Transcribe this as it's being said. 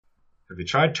Have you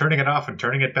tried turning it off and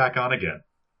turning it back on again?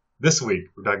 This week,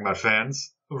 we're talking about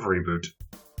fans of Reboot.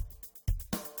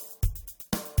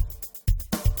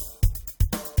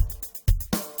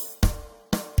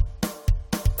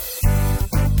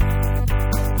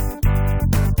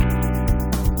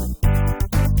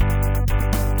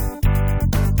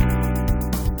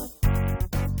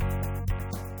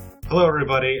 Hello,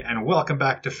 everybody, and welcome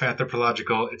back to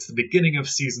Fanthropological. It's the beginning of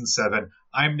Season 7.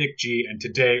 I'm Nick G, and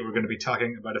today we're going to be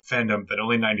talking about a fandom that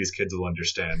only 90s kids will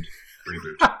understand,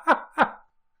 Reboot.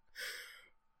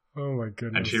 Oh my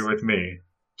goodness. And here with me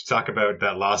to talk about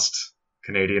that lost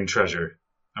Canadian treasure,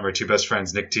 I'm our two best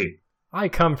friends, Nick T. I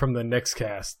come from the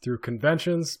Nixcast through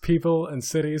conventions, people, and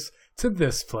cities to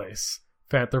this place,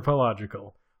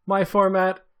 Fanthropological. My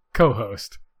format,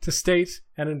 co-host, to state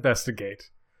and investigate.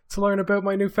 To learn about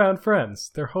my newfound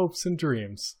friends, their hopes and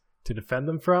dreams, to defend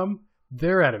them from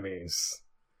their enemies.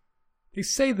 They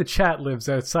say the chat lives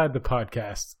outside the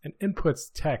podcast and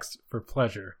inputs text for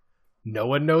pleasure. No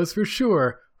one knows for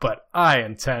sure, but I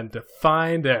intend to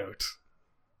find out.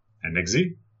 And Nick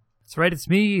Z? That's right, it's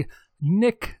me,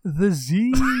 Nick the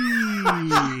Z.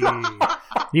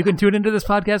 You can tune into this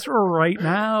podcast right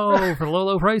now for the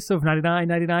low price of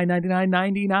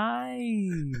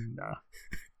 $99.99.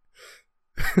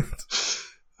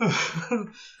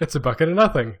 It's a bucket of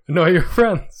nothing. Annoy your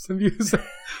friends, amuse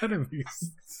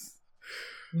enemies.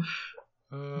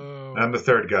 I'm the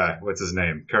third guy. What's his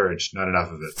name? Courage. Not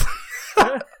enough of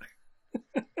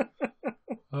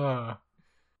it.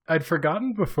 I'd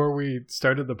forgotten before we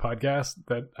started the podcast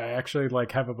that I actually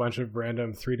have a bunch of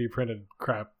random 3D printed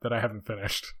crap that I haven't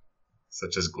finished.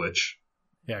 Such as Glitch.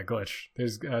 Yeah, Glitch.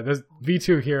 There's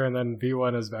V2 here, and then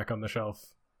V1 is back on the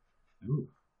shelf. Ooh.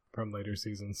 From later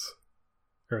seasons.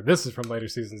 Or this is from later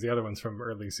seasons, the other one's from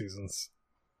early seasons.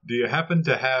 Do you happen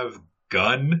to have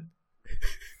Gun?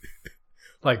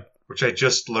 Which I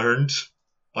just learned,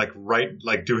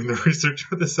 doing the research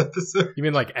for this episode. You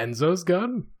mean like Enzo's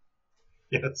gun?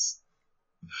 Yes.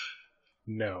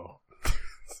 No.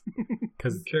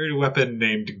 Because carried a weapon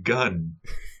named Gun.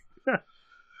 It's the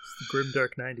grim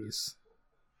dark 90s.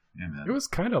 Yeah, man. It was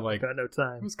kind of like... Got no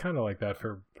time. It was kind of like that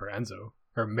for Enzo.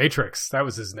 Or Matrix, that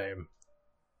was his name.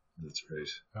 That's right.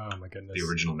 Oh my goodness. The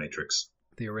original Matrix.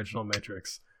 The original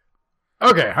Matrix.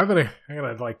 Okay, I'm gonna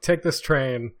take this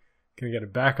train, gonna get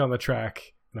it back on the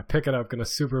track, gonna pick it up, gonna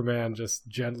Superman just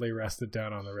gently rest it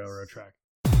down on the railroad track.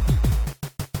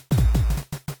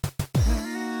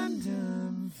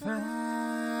 Random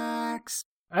facts.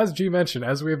 As G mentioned,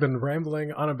 as we've been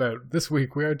rambling on about, this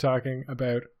week we are talking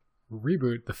about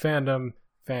Reboot, the fandom,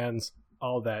 fans,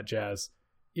 all that jazz.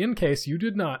 In case you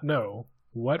did not know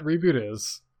what Reboot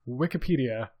is,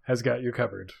 Wikipedia has got you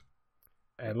covered.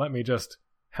 And let me just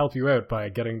help you out by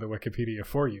getting the Wikipedia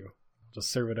for you. I'll just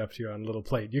serve it up to you on a little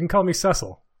plate. You can call me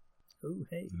Cecil. Oh,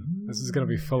 hey. This is going to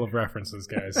be full of references,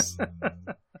 guys.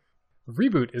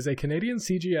 Reboot is a Canadian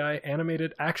CGI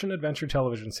animated action-adventure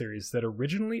television series that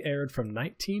originally aired from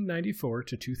 1994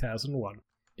 to 2001.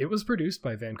 It was produced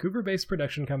by Vancouver-based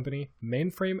production company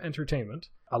Mainframe Entertainment,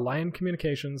 Alliant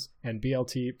Communications, and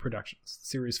BLT Productions. The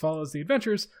series follows the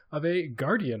adventures of a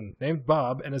guardian named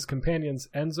Bob and his companions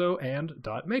Enzo and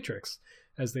Dot Matrix,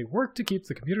 as they work to keep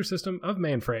the computer system of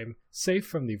Mainframe safe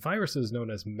from the viruses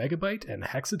known as Megabyte and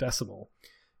Hexadecimal.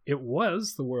 It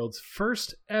was the world's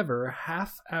first ever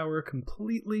half-hour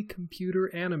completely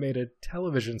computer-animated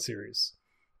television series.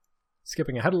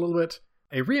 Skipping ahead a little bit,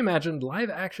 a reimagined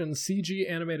live-action CG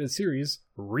animated series,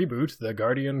 Reboot: The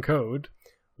Guardian Code,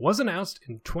 was announced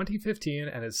in 2015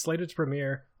 and is slated to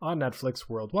premiere on Netflix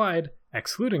worldwide,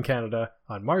 excluding Canada,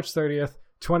 on March 30th,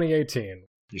 2018.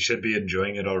 You should be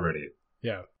enjoying it already.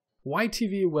 Yeah.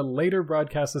 YTV will later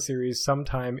broadcast the series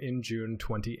sometime in June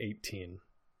 2018.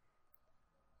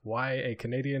 Why a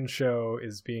Canadian show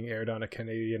is being aired on a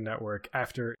Canadian network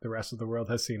after the rest of the world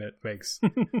has seen it makes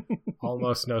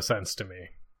almost no sense to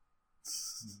me.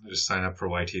 Just sign up for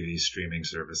YTV's streaming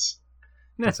service.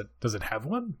 Does it have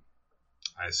one?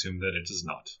 I assume that it does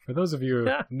not. For those of you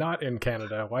not in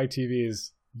Canada, YTV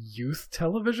is youth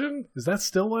television? Is that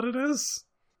still what it is?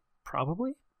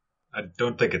 Probably. I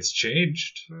don't think it's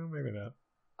changed. Well, maybe not.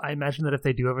 I imagine that if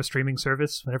they do have a streaming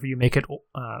service, whenever you make it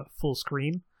full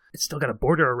screen, it's still got a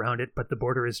border around it, but the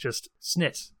border is just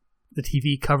snit. The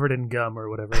TV covered in gum or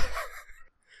whatever.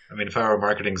 I mean, if I were a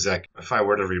marketing exec, if I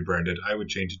were to rebrand it, I would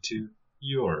change it to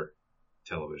Your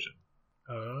Television.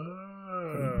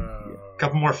 Oh. A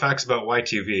couple more facts about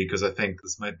YTV, because I think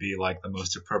this might be the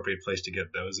most appropriate place to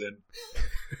get those in.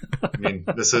 I mean,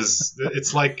 it's a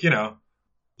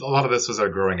lot of this was our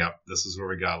growing up. This is where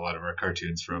we got a lot of our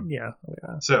cartoons from. Yeah.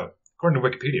 So, according to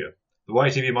Wikipedia, The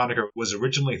YTV moniker was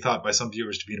originally thought by some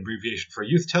viewers to be an abbreviation for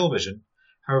youth television.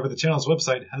 However, the channel's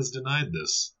website has denied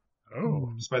this,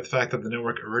 despite the fact that the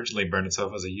network originally burned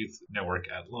itself as a youth network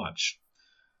at launch.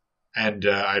 And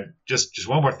just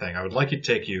one more thing. I would like to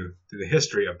take you through the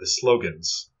history of the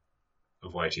slogans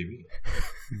of YTV.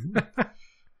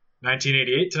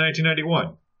 1988 to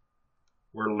 1991.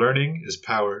 Where learning is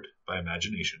powered by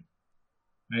imagination.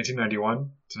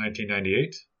 1991 to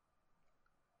 1998.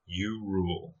 You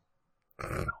rule. Oh,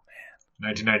 man.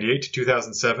 1998 to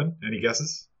 2007. Any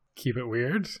guesses? Keep it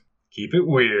weird. Keep it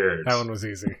weird. That one was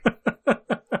easy.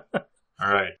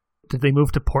 All right. Did they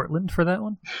move to Portland for that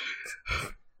one?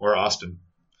 Or Austin.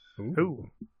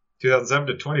 Ooh. 2007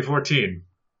 to 2014.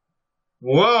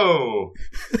 Whoa!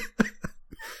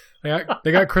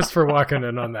 They got Christopher Walken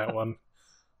in on that one.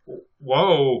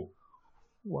 Whoa.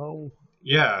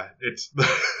 Yeah, it's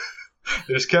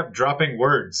they just kept dropping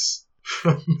words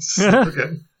from the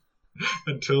slogan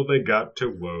until they got to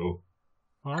whoa.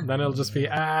 Well, then it'll just be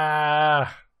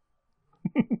ah.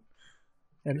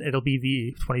 And it'll be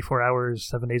the 24 hours,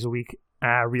 7 days a week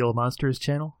Real Monsters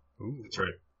channel. Ooh. That's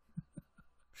right.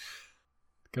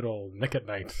 Good old Nick at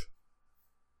Night.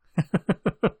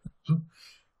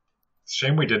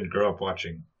 Shame we didn't grow up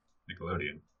watching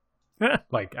Nickelodeon.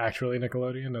 Like actually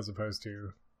Nickelodeon as opposed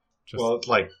to just... Well, it's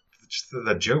like just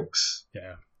the jokes.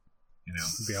 Yeah. You know.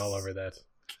 Be all over that.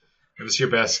 Give us your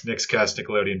best Nick's Cast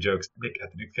Nickelodeon jokes. Nick at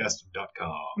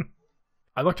thenickcast.com.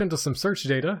 I looked into some search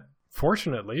data.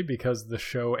 Fortunately, because the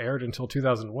show aired until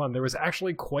 2001, there was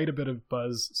actually quite a bit of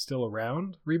buzz still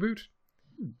around Reboot,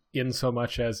 in so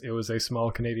much as it was a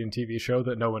small Canadian TV show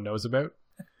that no one knows about.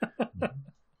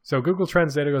 So Google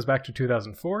Trends data goes back to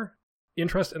 2004.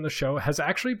 Interest in the show has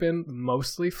actually been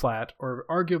mostly flat, or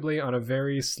arguably on a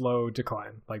very slow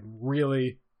decline, like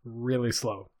really, really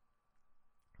slow.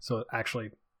 So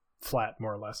actually flat,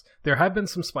 more or less. There have been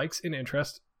some spikes in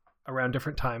interest around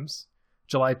different times.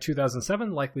 July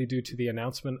 2007, likely due to the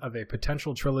announcement of a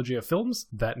potential trilogy of films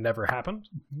that never happened.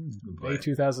 May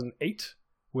 2008,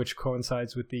 which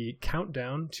coincides with the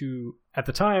countdown to, at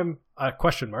the time, a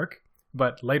question mark,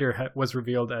 but later was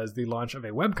revealed as the launch of a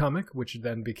webcomic, which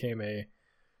then became a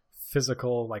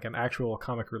physical, like an actual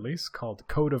comic release called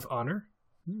Code of Honor.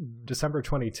 December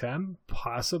 2010,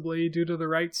 possibly due to the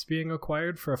rights being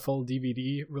acquired for a full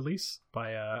DVD release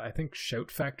by, I think, Shout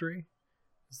Factory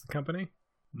is the company.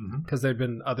 Because there'd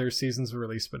been other seasons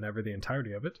released, but never the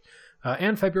entirety of it.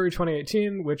 And February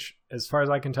 2018, which, as far as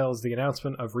I can tell, is the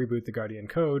announcement of Reboot the Guardian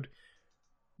Code,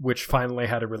 which finally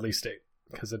had a release date,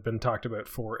 because it had been talked about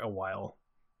for a while.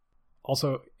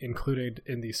 Also included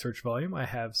in the search volume, I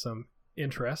have some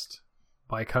interest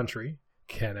by country.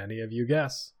 Can any of you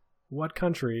guess what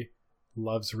country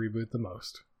loves Reboot the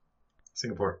most?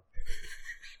 Singapore.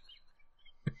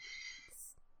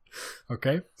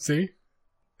 Okay, see?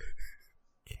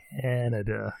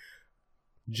 Canada.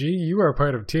 Gee, you are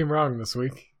part of Team Wrong this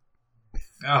week.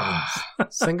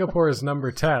 Singapore is number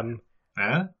 10.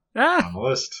 On the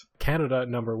list. Canada,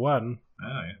 number 1. Oh,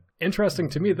 yeah. Interesting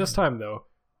to me this time, though,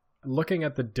 looking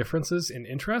at the differences in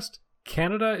interest,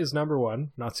 Canada is number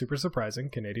 1. Not super surprising,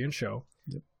 Canadian show.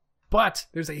 Yep. But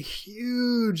there's a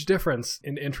huge difference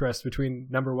in interest between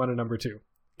number 1 and number 2.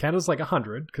 Canada's like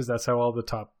 100, because that's how all the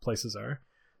top places are.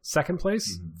 Second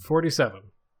place, 47.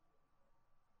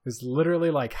 There's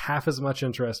literally like half as much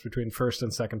interest between first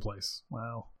and second place.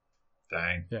 Wow.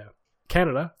 Dang. Yeah.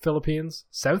 Canada, Philippines,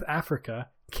 South Africa,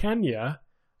 Kenya,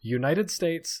 United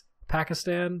States,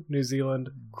 Pakistan, New Zealand,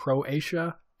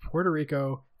 Croatia, Puerto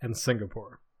Rico, and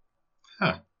Singapore.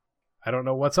 Huh. I don't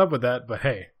know what's up with that, but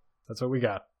hey, that's what we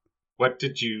got. What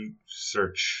did you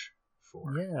search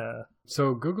for? Yeah.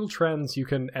 So Google Trends, you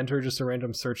can enter just a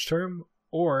random search term,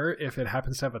 or if it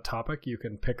happens to have a topic, you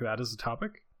can pick that as a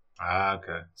topic.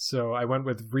 Okay. So I went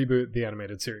with Reboot the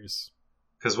Animated Series.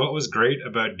 Because what was great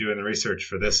about doing the research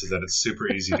for this is that it's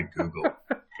super easy to Google.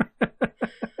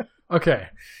 Okay,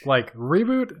 like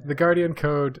Reboot, The Guardian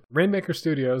Code, Rainmaker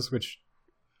Studios, which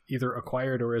either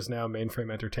acquired or is now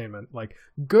Mainframe Entertainment. Like,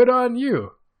 good on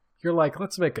you. You're like,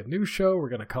 let's make a new show, we're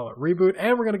going to call it Reboot,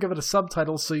 and we're going to give it a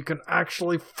subtitle so you can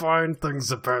actually find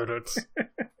things about it.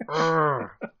 I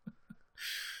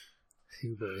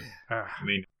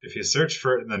mean, if you search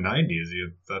for it in the 90s,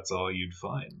 that's all you'd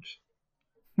find.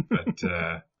 But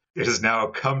it has now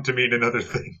come to mean another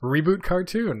thing. Reboot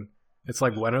cartoon. It's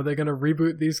like, when are they going to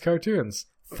reboot these cartoons?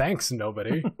 Thanks,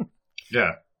 nobody.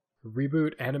 Yeah.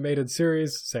 Reboot animated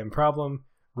series, same problem.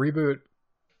 Reboot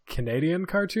Canadian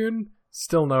cartoon,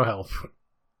 still no help.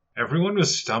 Everyone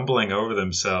was stumbling over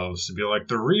themselves to be like,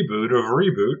 the reboot of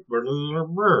Reboot.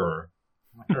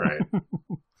 All right.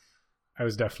 I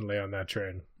was definitely on that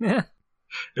train. Yeah.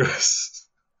 It was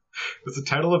the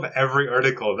title of every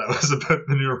article that was about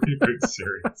the new Reboot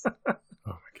series. Oh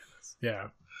my goodness. Yeah.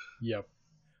 Yep.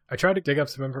 I tried to dig up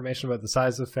some information about the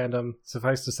size of fandom.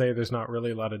 Suffice to say, there's not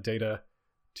really a lot of data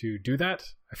to do that.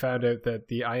 I found out that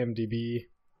the IMDb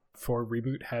for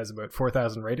Reboot has about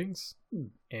 4,000 ratings,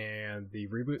 and the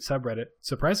Reboot subreddit,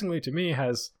 surprisingly to me,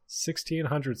 has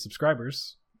 1,600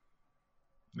 subscribers.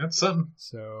 That's something.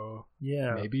 So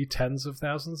Yeah. maybe tens of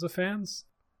thousands of fans.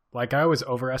 Like, I always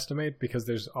overestimate because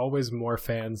there's always more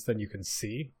fans than you can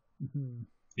see, Mhm.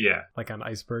 Yeah. like an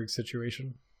iceberg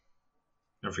situation.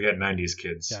 Don't forget 90s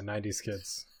kids. Yeah, 90s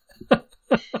kids.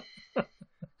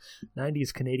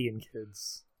 90s Canadian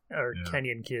kids, or Yeah.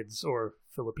 Kenyan kids, or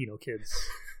Filipino kids.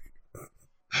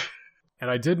 And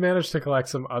I did manage to collect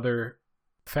some other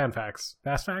fan facts.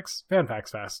 Fast facts? Fan facts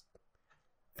fast.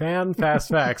 Fan fast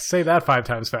facts. Say that 5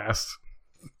 times fast.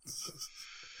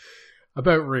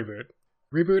 About Reboot.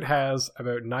 Reboot has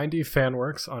about 90 fan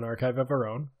works on Archive of Our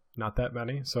Own. Not that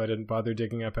many, so I didn't bother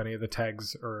digging up any of the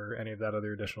tags or any of that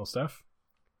other additional stuff.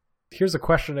 Here's a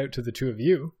question out to the two of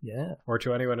you, Yeah. or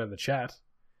to anyone in the chat.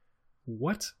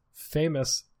 What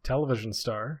famous television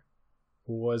star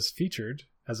was featured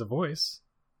as a voice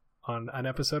on an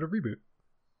episode of Reboot?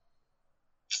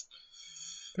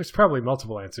 There's probably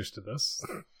multiple answers to this.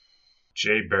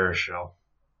 Jay Baruchel.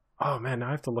 Oh man, now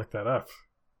I have to look that up.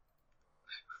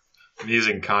 I'm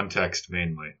using context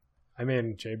mainly. I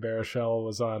mean, Jay Baruchel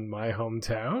was on My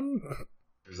Hometown.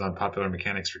 It was on Popular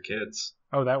Mechanics for Kids.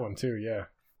 Oh, that one too, yeah.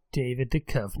 David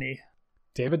Duchovny.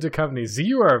 David Duchovny. Z,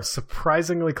 you are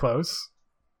surprisingly close.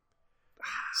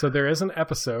 So there is an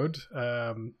episode.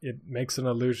 It makes an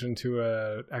allusion to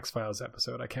a X-Files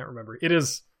episode. I can't remember. It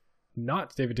is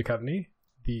not David Duchovny.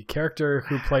 The character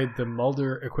who played the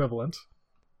Mulder equivalent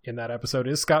in that episode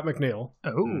is Scott McNeil.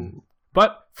 Oh.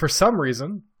 But for some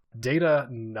reason, Data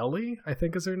Nully, I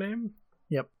think is her name,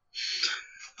 Yep.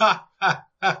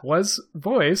 was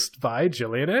voiced by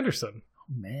Gillian Anderson.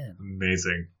 Oh, man.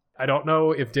 Amazing. I don't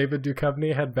know if David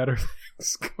Duchovny had better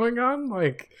things going on.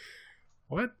 Like,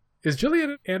 what? Is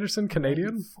Gillian Anderson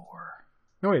Canadian? 4.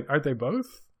 No, wait, aren't they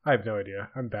both? I have no idea.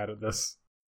 I'm bad at this.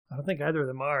 I don't think either of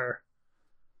them are.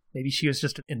 Maybe she was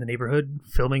just in the neighborhood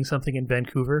filming something in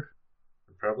Vancouver.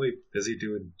 We're probably busy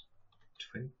doing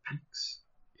Twin Peaks.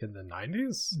 In the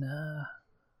 90s? Nah.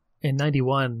 In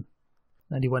 91,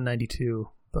 92.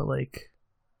 But, like,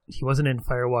 he wasn't in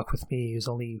Firewalk with Me. He was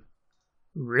only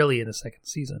really in the second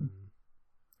season.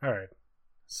 All right.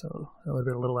 So that would have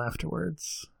been a little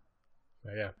afterwards.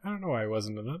 Yeah. I don't know why I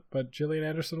wasn't in it, but Gillian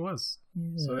Anderson was.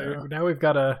 Yeah. So now we've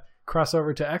got to cross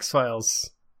over to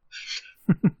X-Files.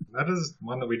 That is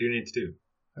one that we do need to do.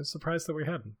 I'm surprised that we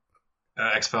hadn't.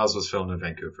 X-Files was filmed in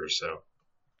Vancouver, so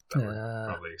that would Ah.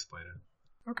 probably explain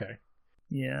it. Okay.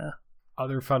 Yeah.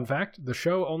 Other fun fact, the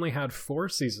show only had 4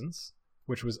 seasons,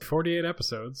 which was 48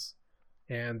 episodes,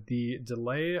 and the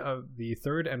delay of the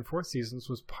 3rd and 4th seasons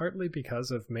was partly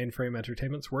because of Mainframe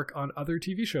Entertainment's work on other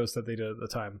TV shows that they did at the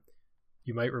time.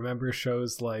 You might remember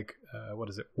shows like,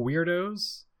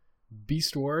 Weirdos,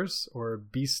 Beast Wars, or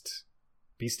Beasties?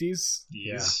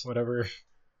 Yes. Yeah, whatever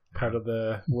part of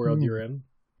the world you're in.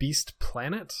 Beast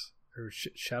Planet? Or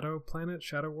Shadow Planet?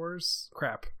 Shadow Wars?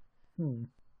 Crap.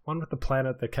 One with the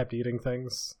planet that kept eating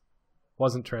things.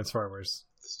 Wasn't Transformers.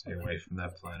 Stay away from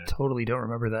that planet. Totally don't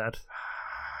remember that.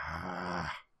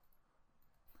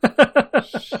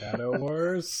 Shadow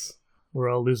Wars? We're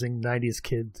all losing 90s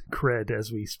kid cred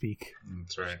as we speak.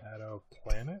 That's right. Shadow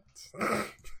Planet?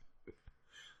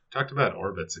 Talked about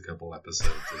orbits a couple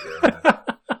episodes ago.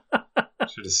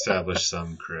 Should establish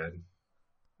some cred.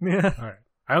 Yeah. Alright.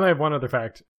 I only have one other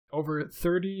fact. Over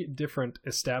 30 different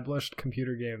established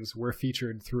computer games were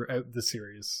featured throughout the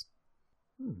series.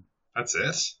 That's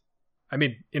it? I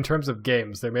mean, in terms of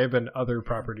games, there may have been other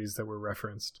properties that were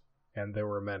referenced, and there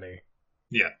were many.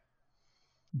 Yeah.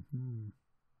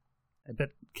 I bet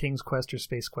King's Quest or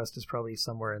Space Quest is probably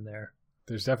somewhere in there.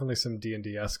 There's definitely some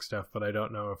D&D-esque stuff, but I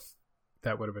don't know if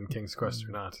that would have been King's Quest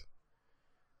or not.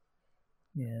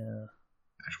 Yeah.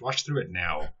 I should watch through it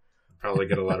now. I'll probably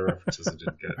get a lot of references I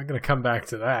didn't get. I'm going to come back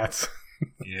to that.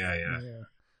 Yeah.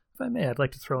 If I may, I'd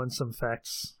like to throw in some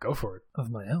facts Go for it. of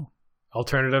my own.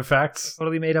 Alternative facts? What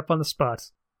have we made up on the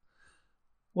spot?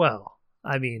 Well,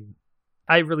 I mean,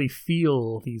 I really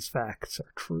feel these facts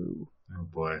are true. Oh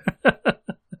boy.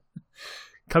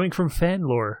 Coming from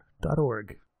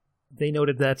fanlore.org, they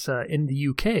noted that in the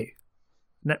UK, a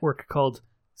network called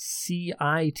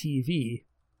CITV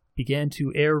began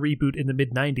to air Reboot in the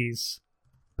mid-90s,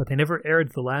 but they never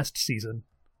aired the last season,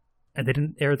 and they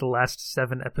didn't air the last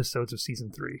 7 episodes of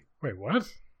season 3. Wait,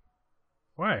 what?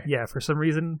 Why? Yeah, for some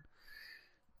reason,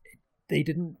 They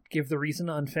didn't give the reason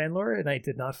on Fanlore, and I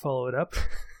did not follow it up,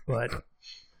 but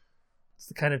it's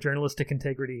the kind of journalistic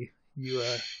integrity you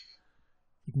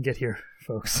can get here,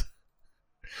 folks.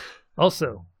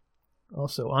 Also,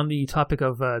 on the topic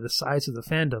of the size of the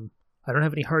fandom, I don't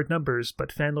have any hard numbers,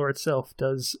 but Fanlore itself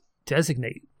does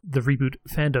designate the Reboot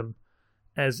fandom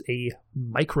as a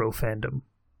micro-fandom.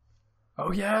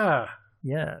 Oh, yeah.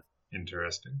 Yeah.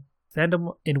 Interesting.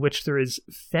 Fandom in which there is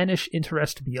fanish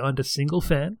interest beyond a single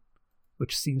fan,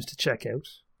 which seems to check out,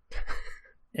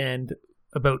 and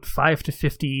about 5 to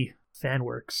 50 fan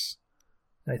works.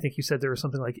 And I think you said there was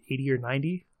something like 80 or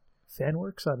 90 fan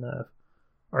works on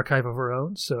Archive of Our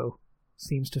Own, so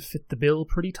seems to fit the bill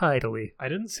pretty tidily. I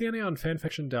didn't see any on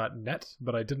fanfiction.net,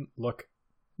 but I didn't look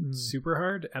super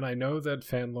hard, and I know that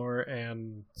Fanlore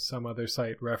and some other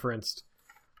site referenced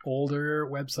older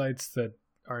websites that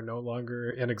are no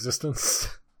longer in existence.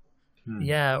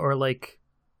 Yeah, or like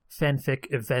fanfic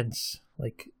events.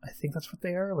 Like, I think that's what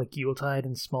they are, like Yuletide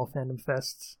and Small Fandom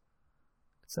Fests,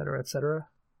 etc., etc.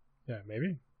 Yeah,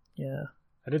 maybe. Yeah.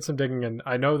 I did some digging, and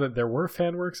I know that there were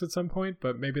fan works at some point,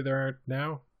 but maybe there aren't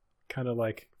now. Kind of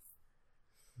like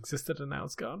existed and now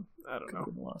it's gone. I don't know.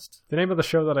 Lost. The name of the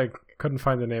show that I couldn't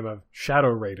find the name of, Shadow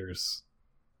Raiders.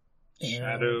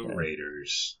 Shadow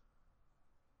Raiders.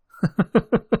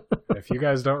 If you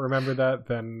guys don't remember that,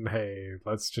 then hey,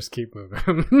 let's just keep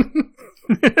moving.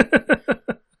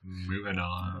 Moving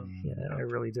on. Yeah, I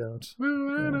really don't.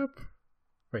 Moving up.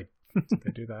 Wait, did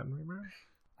they do that in Rimmer?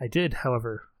 I did,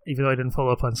 however, even though I didn't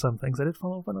follow up on some things, I did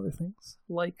follow up on other things,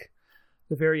 like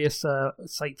the various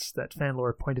sites that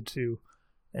Fanlore pointed to.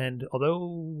 And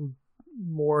although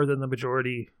more than the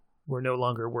majority were no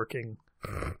longer working,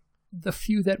 the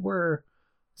few that were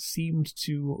seemed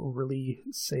to really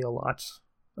say a lot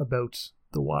about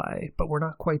the why, but we're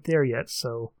not quite there yet,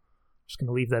 so I'm just going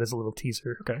to leave that as a little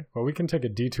teaser. Okay, well, we can take a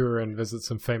detour and visit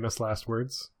some famous last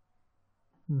words.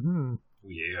 Mm-hmm.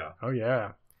 Yeah. Oh,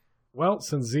 yeah. Well,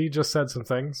 since Z just said some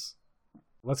things,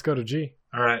 let's go to G.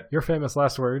 All right. Your famous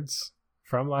last words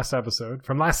from last episode,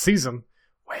 from last season,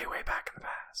 way back in the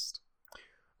past,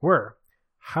 were,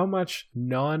 how much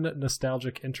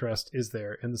non-nostalgic interest is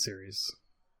there in the series?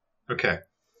 Okay.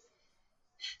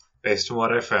 Based on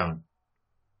what I found,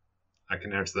 I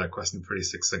can answer that question pretty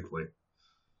succinctly.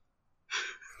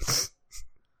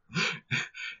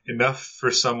 Enough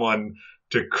for someone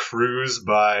to cruise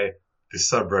by the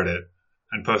subreddit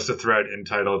and post a thread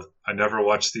entitled, I never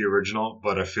watched the original,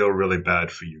 but I feel really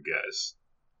bad for you guys.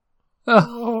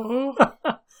 Oh.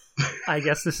 I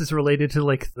guess this is related to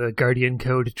like the Guardian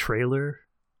Code trailer.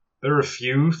 There are a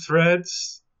few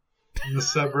threads in the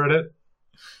subreddit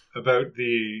about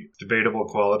the debatable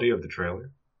quality of the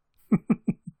trailer.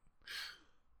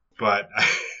 But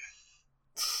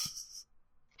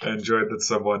I enjoyed that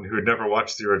someone who had never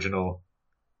watched the original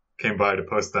came by to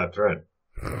post that thread.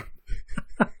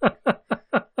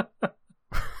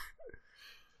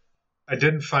 I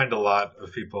didn't find a lot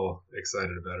of people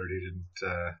excited about it who didn't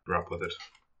grow up with it.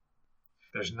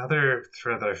 There's another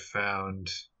thread that I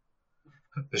found.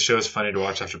 The show's funny to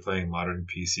watch after playing modern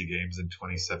PC games in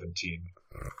 2017.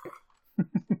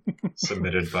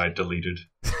 Submitted by Deleted.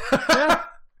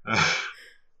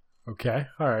 Okay,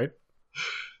 all right.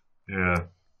 Yeah.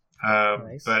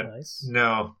 Nice, but nice.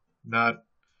 no, not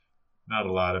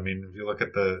a lot. I mean, if you look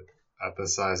at the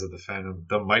size of the fandom,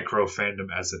 the micro fandom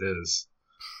as it is,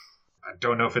 I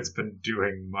don't know if it's been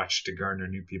doing much to garner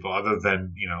new people other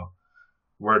than,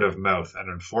 word of mouth. And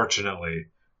unfortunately,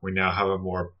 we now have a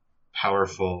more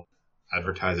powerful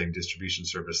advertising distribution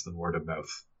service than word of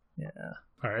mouth. Yeah.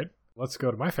 All right. Let's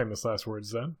go to my famous last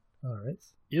words then. All right.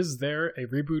 Is there a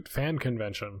Reboot fan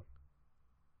convention?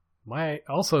 My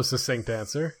also succinct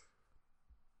answer,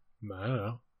 I don't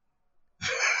know.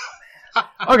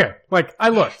 Okay, I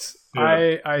looked.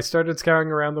 Yeah. I started scouring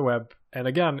around the web, and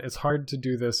again, it's hard to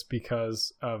do this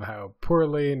because of how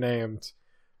poorly named.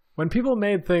 When people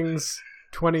made things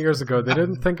 20 years ago, they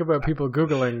didn't think about people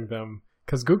Googling them,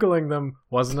 because Googling them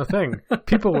wasn't a thing.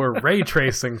 People were ray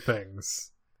tracing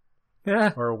things.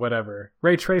 Yeah. Or whatever.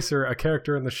 Ray Tracer, a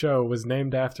character in the show, was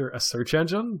named after a search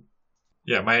engine.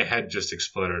 Yeah, my head just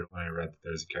exploded when I read that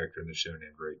there's a character in the show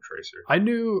named Ray Tracer. I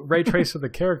knew Ray Tracer the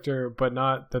character, but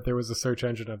not that there was a search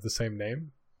engine of the same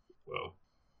name. Whoa.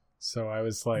 So I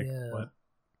was like, what?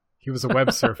 He was a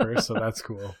web surfer, so that's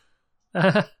cool.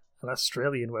 An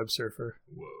Australian web surfer.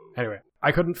 Whoa. Anyway,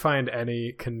 I couldn't find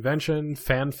any convention,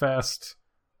 fan fest,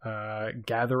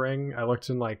 gathering. I looked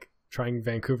in trying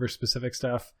Vancouver specific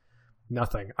stuff.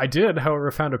 Nothing. I did,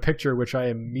 however, found a picture which I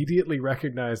immediately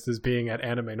recognized as being at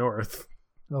Anime North.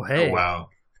 Oh, hey. Oh, wow.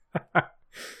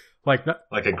 Like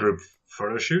a group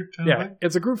photo shoot? Yeah,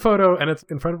 it's a group photo, and it's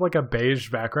in front of like a beige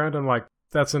background. I'm like,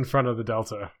 that's in front of the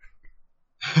Delta.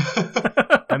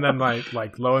 And then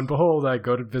like lo and behold, I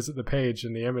go to visit the page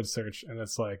in the image search, and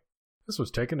it's like, this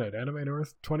was taken at Anime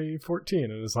North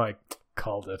 2014, and it's like,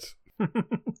 called it.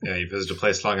 Yeah, you visit a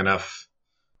place long enough,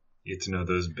 you get to know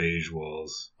those beige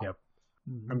walls. Yep.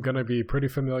 I'm gonna be pretty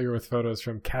familiar with photos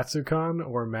from Katsucon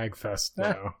or Magfest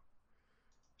now,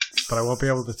 but I won't be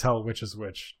able to tell which is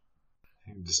which.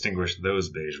 You can distinguish those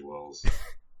beige walls.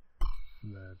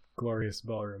 The glorious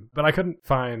ballroom, but I couldn't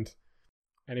find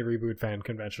any Reboot fan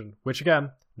convention, which again,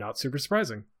 not super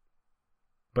surprising.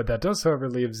 But that does, however,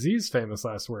 leave Z's famous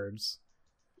last words.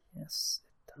 Yes.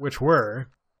 Which were,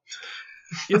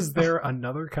 is there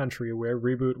another country where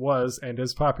Reboot was and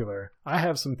is popular? I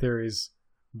have some theories,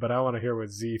 but I want to hear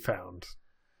what Z found.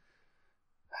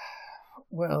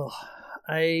 Well,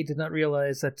 I did not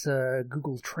realize that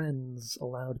Google Trends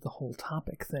allowed the whole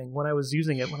topic thing. When I was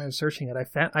using it, when I was searching it,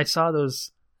 I saw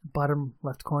those bottom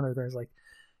left corner. There's like,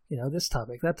 this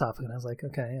topic, that topic. And I was like,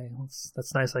 okay,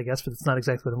 that's nice, I guess, but it's not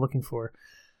exactly what I'm looking for.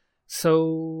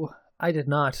 So I did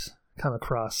not come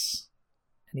across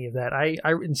any of that. I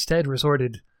instead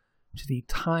resorted to the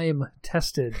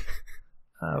time-tested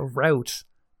route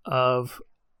of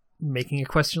making a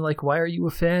question like, why are you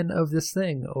a fan of this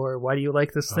thing? Or why do you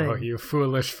like this thing? Oh, you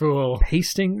foolish fool.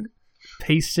 Pasting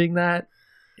that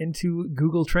into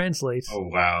Google Translate. Oh,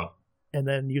 wow. And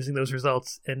then using those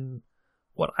results in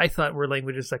what I thought were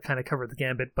languages that kind of covered the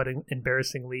gambit, but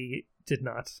embarrassingly did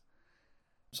not.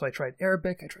 So I tried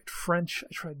Arabic, I tried French,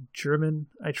 I tried German,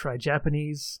 I tried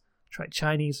Japanese, I tried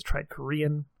Chinese, I tried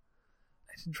Korean.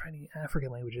 I didn't try any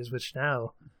African languages, which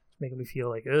now is making me feel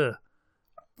like,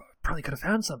 probably could have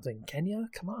found something. Kenya?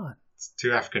 Come on. It's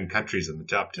 2 African countries in the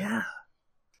top 10. Yeah.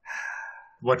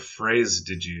 What phrase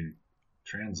did you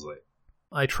translate?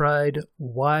 I tried,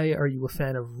 why are you a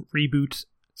fan of Reboot?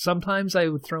 Sometimes I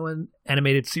would throw in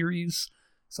animated series.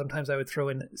 Sometimes I would throw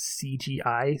in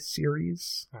CGI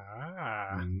series.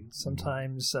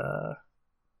 Sometimes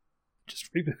just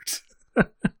Reboot.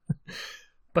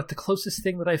 But the closest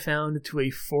thing that I found to a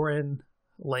foreign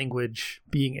language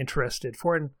being interested,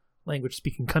 foreign language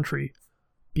speaking country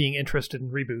being interested in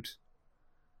Reboot,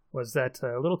 was that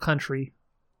little country,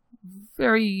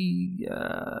 very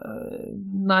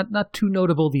not too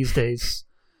notable these days,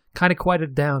 kind of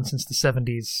quieted down since the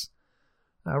 70s,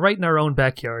 right in our own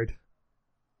backyard,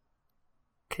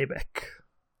 Quebec.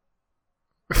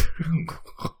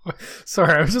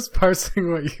 Sorry, I was just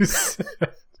parsing what you said.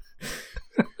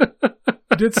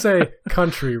 You did say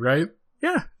country, right?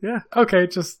 Yeah. Okay,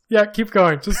 keep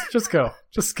going. Just go.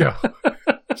 Just go.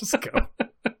 Just go.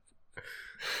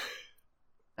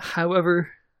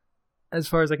 However, as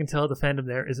far as I can tell, the fandom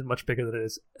there isn't much bigger than it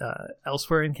is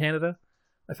elsewhere in Canada.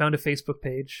 I found a Facebook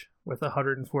page with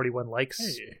 141 likes.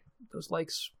 Hey. Those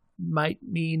likes might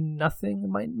mean nothing,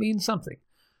 might mean something.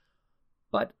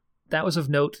 But that was of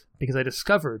note because I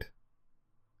discovered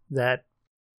that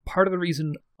part of the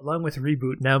reason, along with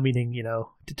Reboot now meaning,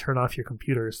 to turn off your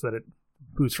computer so that it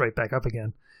boots right back up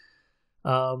again,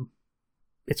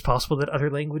 it's possible that other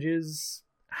languages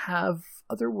have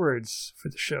other words for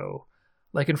the show.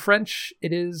 Like in French,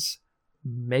 it is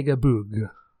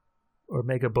Megaboog or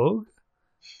Megabogue.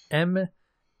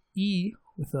 M-E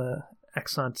with a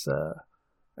accent, a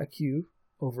Q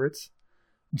over it.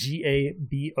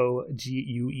 Gabogues.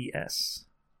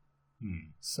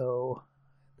 So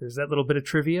there's that little bit of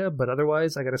trivia, but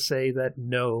otherwise I gotta say that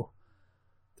no,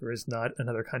 there is not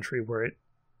another country where it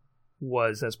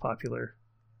was as popular,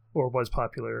 or was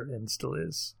popular and still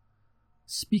is.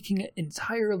 Speaking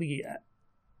entirely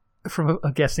from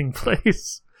a guessing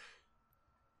place,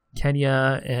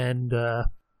 Kenya and the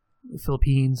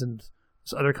Philippines and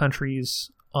other countries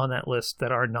on that list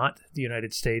that are not the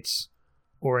United States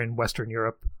or in Western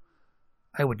Europe,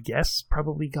 I would guess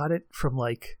probably got it from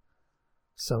like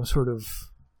some sort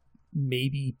of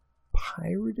maybe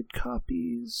pirated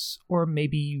copies, or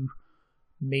maybe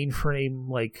mainframe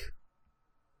like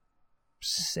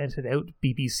sent it out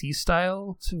BBC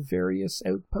style to various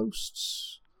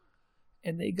outposts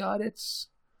and they got it,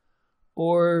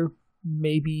 or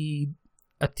maybe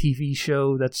a TV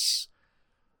show that's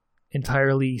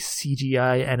entirely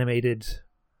CGI animated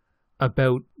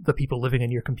about the people living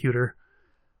in your computer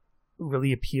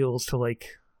really appeals to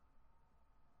like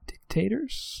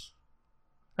dictators.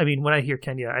 I mean, when I hear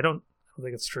Kenya, I don't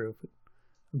think it's true, but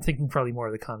I'm thinking probably more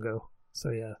of the Congo. So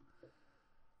yeah,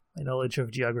 my knowledge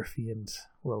of geography and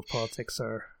world politics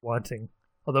are wanting.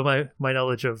 Although my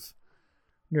knowledge of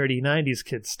nerdy 90s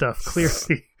kid stuff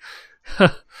clearly.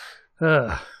 I'm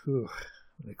gonna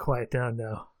quiet down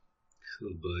now.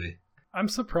 Oh boy. I'm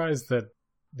surprised that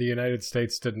the United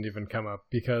States didn't even come up,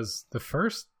 because the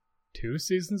first 2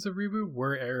 seasons of Reboot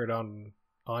were aired on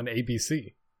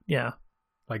ABC. Yeah.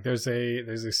 Like there's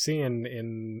a scene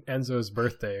in Enzo's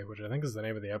birthday, which I think is the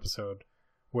name of the episode,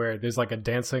 where there's like a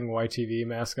dancing YTV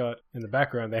mascot in the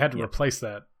background. They had to replace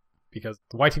that because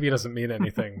the YTV doesn't mean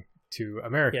anything to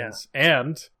Americans. Yeah.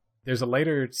 And there's a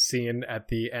later scene at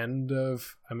the end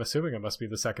of, I'm assuming it must be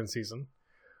the 2nd season,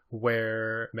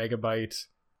 where Megabyte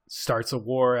starts a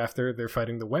war after they're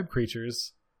fighting the web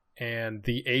creatures, and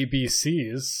the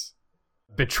ABCs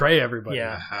betray everybody.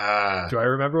 Yeah. Do I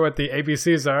remember what the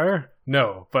ABCs are?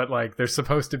 No, but like they're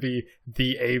supposed to be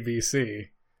the ABC,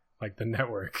 like the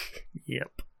network.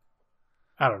 Yep.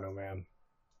 I don't know, man.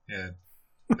 Yeah.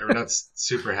 They were not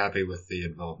super happy with the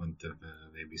involvement of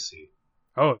ABC.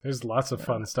 Oh, there's lots of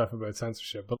fun stuff about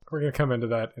censorship, but we're going to come into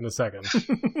that in a second.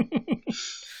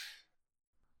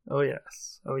 Oh,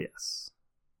 yes. Oh, yes.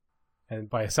 And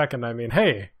by a second, I mean,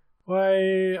 hey,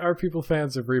 why are people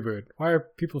fans of Reboot? Why are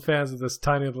people fans of this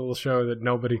tiny little show that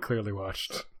nobody clearly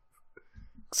watched?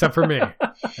 Except for me,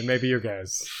 and maybe you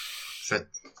guys.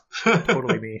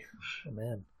 Totally me. Oh,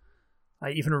 man.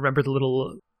 I even remember the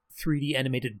little 3D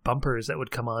animated bumpers that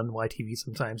would come on YTV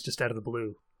sometimes, just out of the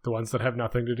blue. The ones that have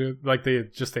nothing to do, like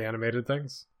just the animated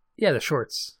things? Yeah, the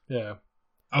shorts. Yeah.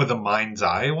 Oh, the Mind's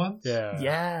Eye ones? Yeah.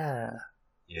 Yeah.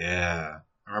 Yeah.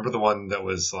 I remember the one that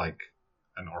was like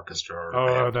an orchestra. Or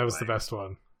oh, that was the best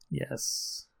one.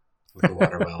 Yes. With the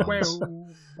watermelons.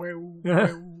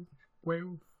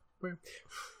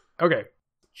 Okay.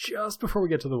 Just before we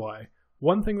get to the why,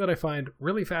 one thing that I find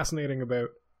really fascinating about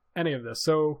any of this.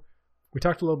 So we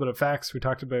talked a little bit of facts. We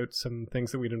talked about some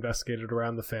things that we'd investigated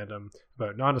around the fandom,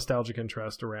 about non-nostalgic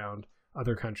interest around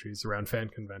other countries, around fan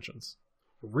conventions.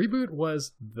 Reboot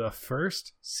was the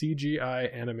first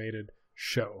CGI animated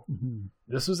show. Mm-hmm.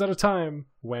 This was at a time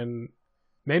when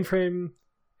Mainframe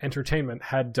Entertainment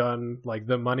had done like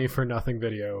the Money for Nothing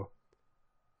video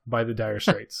by the Dire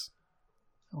Straits.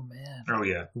 Oh, man. Oh,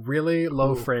 yeah. Really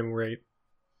low frame rate,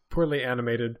 poorly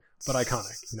animated, but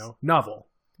iconic, novel.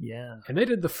 Yeah. And they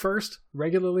did the first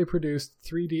regularly produced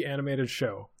 3D animated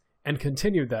show and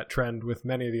continued that trend with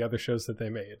many of the other shows that they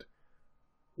made.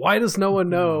 Why does no one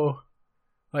know?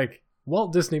 Like,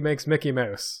 Walt Disney makes Mickey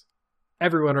Mouse.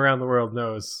 Everyone around the world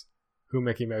knows who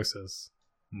Mickey Mouse is.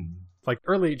 Mm-hmm. Like,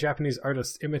 early Japanese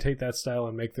artists imitate that style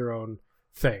and make their own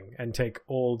thing and take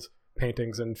old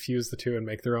paintings and fuse the two and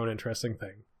make their own interesting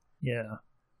thing. Yeah.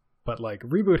 But, like,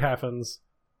 Reboot happens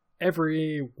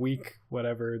every week,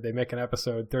 whatever. They make an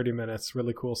episode, 30 minutes,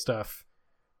 really cool stuff.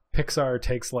 Pixar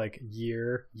takes, like,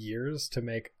 years to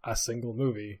make a single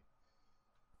movie.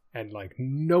 And, like,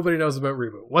 nobody knows about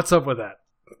Reboot. What's up with that?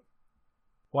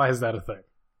 Why is that a thing?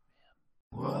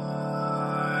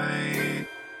 Why?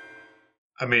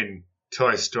 I mean,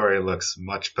 Toy Story looks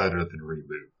much better than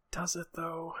Reboot. Does it,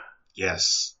 though?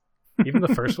 Yes. Even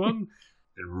the first one?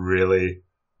 It really,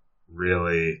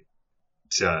 really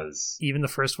does. Even the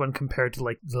first one compared to,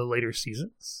 like, the later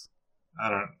seasons? I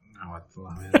don't know what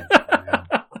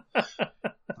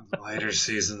the later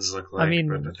seasons look like,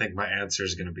 but I think my answer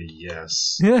is going to be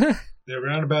yes. They're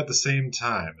around about the same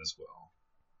time as well.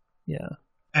 Yeah.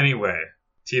 Anyway,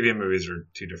 TV and movies are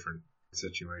 2 different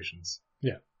situations.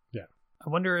 Yeah. I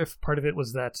wonder if part of it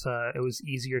was that it was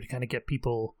easier to kind of get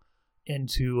people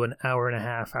into an hour and a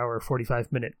half,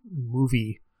 45-minute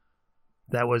movie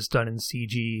that was done in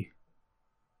CG,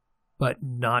 but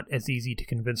not as easy to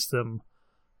convince them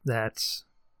that,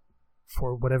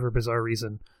 for whatever bizarre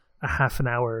reason, a half an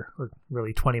hour, or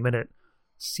really 20-minute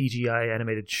CGI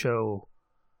animated show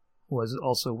was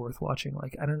also worth watching.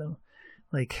 Like, I don't know.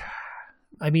 Like,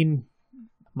 I mean,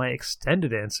 my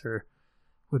extended answer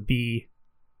would be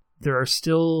there are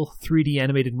still 3D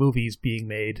animated movies being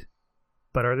made,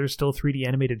 but are there still 3D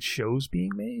animated shows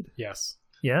being made? Yes.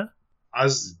 Yeah? I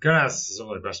was going to ask a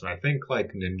similar question. I think,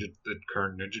 like, the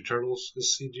current Ninja Turtles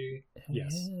is CG.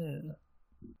 Yes. Yeah.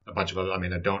 A bunch of other... I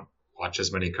mean, I don't watch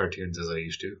as many cartoons as I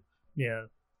used to. Yeah.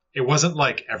 It wasn't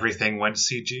like everything went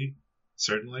CG,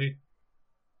 certainly,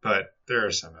 but there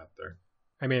are some out there.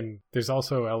 I mean, there's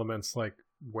also elements like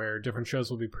where different shows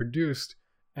will be produced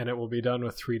and it will be done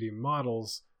with 3D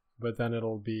models, but then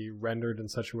it'll be rendered in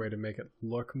such a way to make it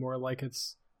look more like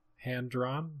it's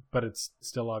hand-drawn, but it's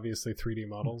still obviously 3D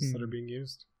models that are being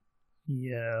used.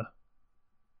 Yeah.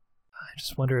 I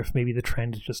just wonder if maybe the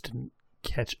trend just didn't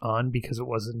catch on because it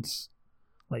wasn't...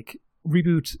 Like,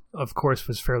 Reboot, of course,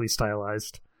 was fairly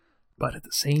stylized, but at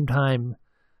the same time,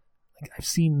 like, I've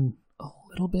seen a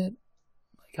little bit.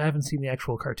 Like, I haven't seen the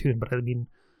actual cartoon, but I mean,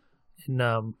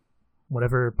 in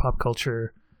whatever pop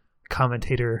culture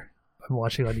commentator I'm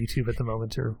watching on YouTube at the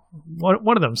moment, or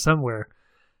one of them somewhere,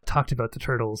 talked about the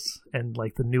Turtles and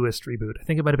like the newest reboot. I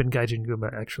think it might have been Gaijin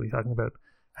Goomba actually talking about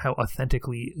how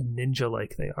authentically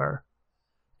ninja-like they are.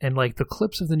 And like the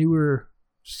clips of the newer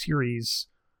series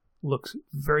looks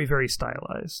very, very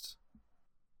stylized.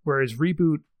 Whereas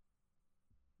Reboot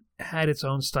had its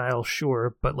own style,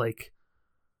 sure, but like,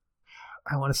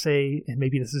 I want to say, and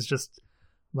maybe this is just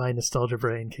my nostalgia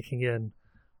brain kicking in,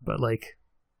 but like,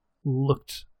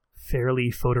 looked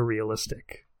fairly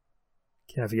photorealistic.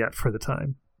 Caveat for the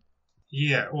time.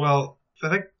 Yeah, well, I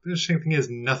think the interesting thing is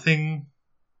nothing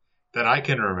that I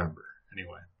can remember,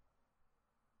 anyway,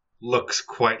 looks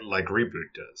quite like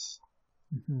Reboot does.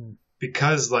 Mm-hmm.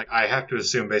 Because, like, I have to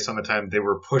assume, based on the time, they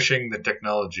were pushing the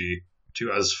technology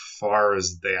to as far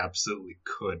as they absolutely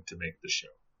could to make the show.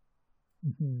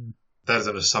 Mm-hmm. That is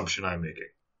an assumption I'm making.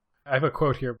 I have a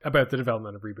quote here about the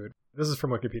development of Reboot. This is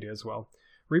from Wikipedia as well.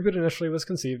 Reboot initially was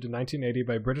conceived in 1980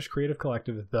 by British creative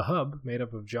collective The Hub, made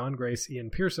up of John Grace, Ian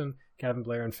Pearson, Gavin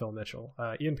Blair, and Phil Mitchell.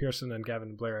 Ian Pearson and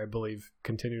Gavin Blair, I believe,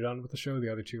 continued on with the show.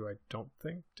 The other two, I don't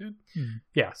think, did.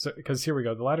 Yeah, so because here we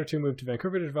go. The latter two moved to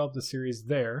Vancouver to develop the series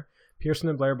there. Pearson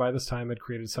and Blair, by this time, had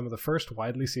created some of the first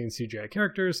widely seen CGI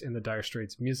characters in the Dire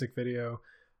Straits music video.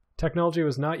 Technology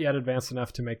was not yet advanced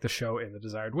enough to make the show in the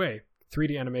desired way.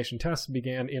 3D animation tests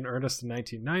began in earnest in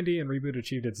 1990, and Reboot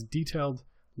achieved its detailed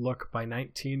look by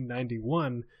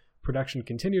 1991. Production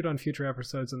continued on future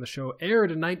episodes, and the show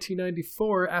aired in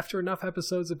 1994 after enough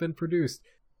episodes had been produced.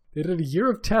 They did a year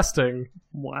of testing.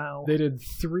 Wow. They did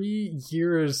 3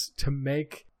 years to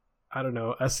make, I don't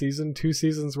know, a season, 2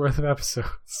 seasons worth of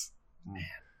episodes. Man.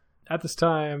 At this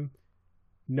time,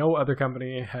 no other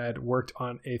company had worked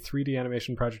on a 3D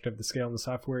animation project of the scale, and the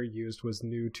software used was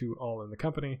new to all in the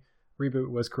company. Reboot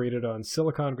was created on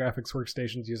Silicon Graphics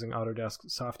workstations using Autodesk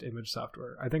soft image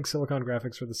software. I think Silicon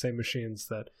Graphics were the same machines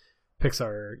that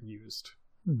Pixar used.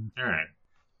 All right.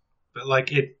 But,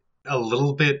 like, it a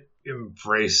little bit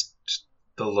embraced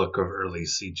the look of early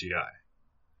CGI.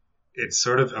 It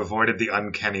sort of avoided the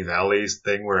Uncanny Valleys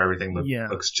thing where everything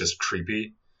looks just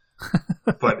creepy.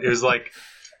 But it was like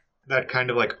that kind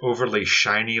of like overly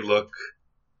shiny look,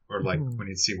 or like when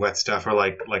you'd see wet stuff, or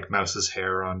like Mouse's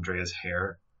hair on Andrea's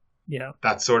hair. Yeah.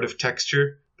 That sort of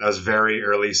texture. That was very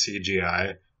early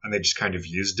CGI, and they just kind of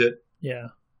used it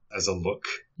as a look.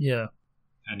 Yeah.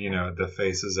 And, you know, the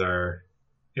faces are,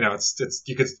 you know, it's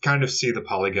you could kind of see the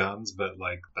polygons, but,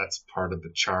 like, that's part of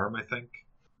the charm, I think.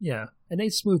 Yeah. And they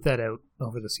smoothed that out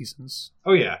over the seasons.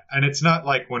 Oh, yeah. And it's not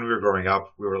like when we were growing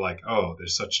up, we were like, oh,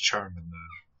 there's such charm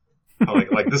in the...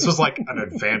 like this was like an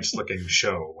advanced-looking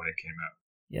show when it came out.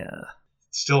 Yeah.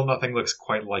 Still nothing looks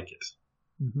quite like it.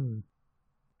 Mm-hmm.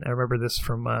 I remember this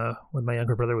from when my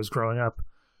younger brother was growing up.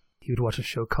 He would watch a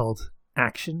show called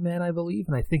Action Man, I believe,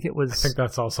 and I think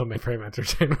that's also Mainframe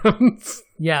Entertainment.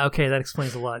 Yeah, okay, that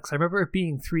explains a lot. Because I remember it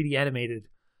being 3D animated,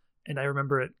 and I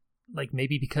remember it, like,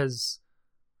 maybe because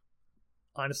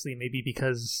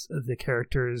the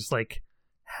characters, like,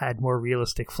 had more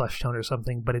realistic flesh tone or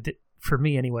something, but it did, for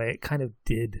me anyway, it kind of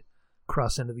did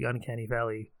cross into the Uncanny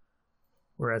Valley,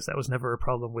 whereas that was never a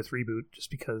problem with Reboot, just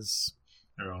because...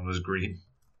 Everyone was green.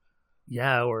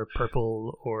 Yeah, or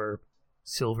purple, or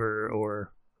silver,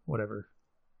 or whatever.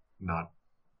 Not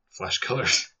flesh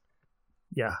colors.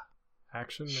 Yeah.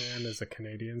 Action Man is a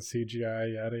Canadian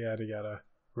CGI, yada yada yada.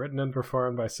 Written and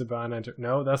performed by Saban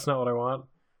No, that's not what I want.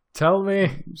 Tell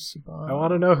me. Saban. I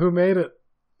want to know who made it.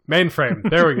 Mainframe.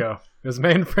 There we go. It was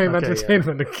Mainframe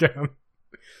Entertainment again.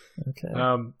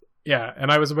 Okay. Yeah,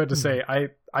 and I was about to say,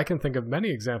 I can think of many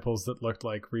examples that looked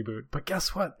like Reboot, but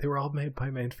guess what? They were all made by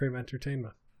Mainframe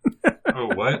Entertainment. Oh,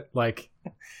 what? Like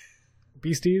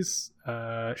Beasties,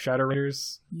 Shadow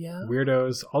Raiders, yeah,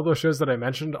 Weirdos, all those shows that I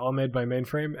mentioned, all made by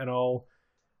Mainframe, and all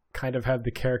kind of had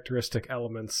the characteristic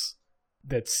elements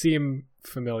that seem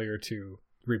familiar to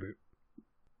Reboot.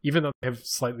 Even though they have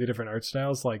slightly different art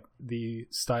styles, like the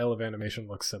style of animation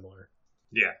looks similar.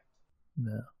 Yeah.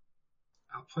 No.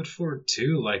 I'll put forward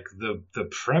too, like the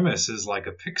premise is like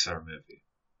a Pixar movie.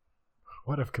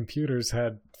 What if computers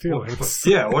had feelings?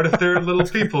 Yeah, what if there are little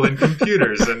people in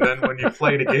computers, and then when you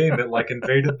played a game it like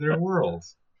invaded their world?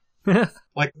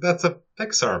 Like, that's a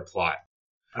Pixar plot.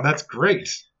 And that's great.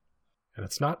 And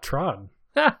it's not Tron.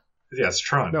 Yeah, it's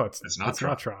Tron. No, it's not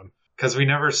Tron. Not Tron. Because we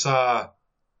never saw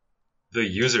the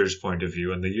user's point of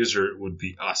view, and the user would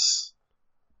be us.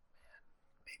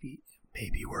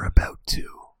 Maybe we're about to.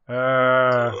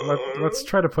 Let's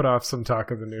try to put off some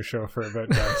talk of the new show for a bit,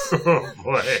 guys. Oh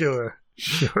boy.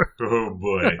 Sure. Oh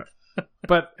boy.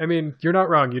 But, I mean, you're not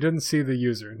wrong. You didn't see the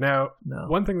user. Now, No.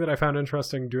 One thing that I found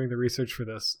interesting doing the research for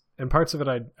this, and parts of it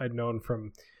I'd known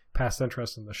from past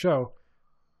interest in the show.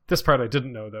 This part I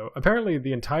didn't know, though. Apparently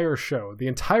the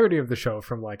entirety of the show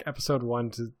from like episode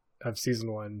 1 of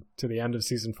season 1 to the end of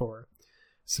season 4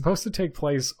 is supposed to take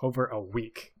place over a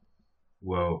week.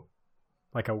 Whoa.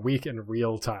 Like a week in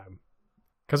real time.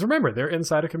 Because remember, they're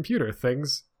inside a computer.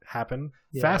 Things happen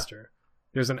faster.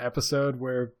 There's an episode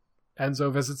where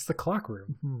Enzo visits the clock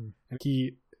room. Mm-hmm. And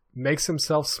he makes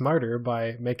himself smarter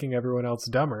by making everyone else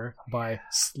dumber by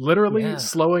literally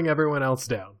slowing everyone else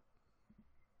down.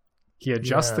 He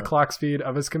adjusts the clock speed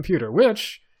of his computer,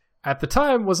 which at the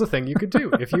time was a thing you could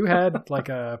do. If you had like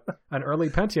an early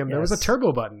Pentium, there was a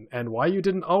turbo button. And why you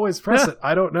didn't always press it,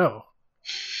 I don't know.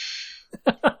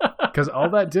 Because all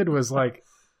that did was like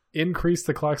increase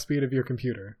the clock speed of your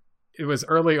computer. It was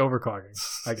early overclocking,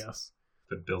 I guess.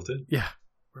 That built it? Yeah.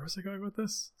 Where was I going with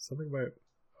this? Something about...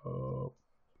 Oh,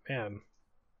 man.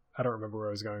 I don't remember where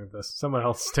I was going with this. Someone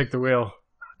else take the wheel.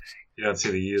 You don't see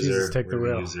the user. Jesus, take the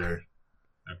wheel. User.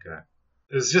 Okay.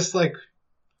 It was just like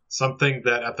something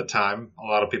that at the time a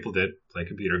lot of people did, play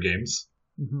computer games.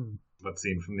 Mm-hmm. But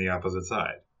seen from the opposite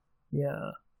side.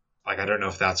 Yeah. Like, I don't know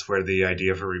if that's where the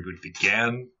idea for Reboot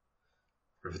began.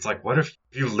 Or if it's like, what if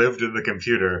you lived in the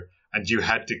computer and you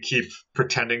had to keep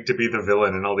pretending to be the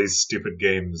villain in all these stupid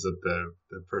games that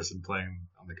the person playing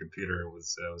on the computer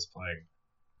was playing.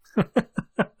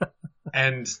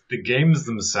 And the games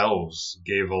themselves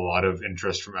gave a lot of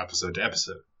interest from episode to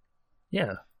episode.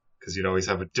 Yeah. Because you'd always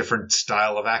have a different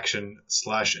style of action /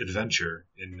 adventure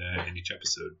in each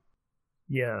episode.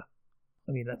 Yeah.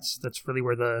 I mean, that's really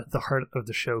where the heart of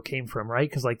the show came from, right?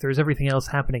 Because like there's everything else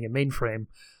happening in Mainframe.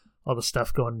 All the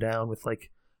stuff going down with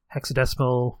like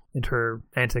Hexadecimal and her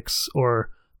antics or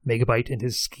Megabyte and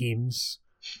his schemes.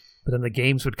 But then the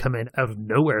games would come in out of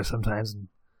nowhere sometimes and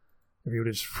everyone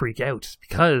would just freak out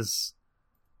because,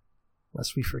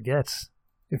 lest we forget,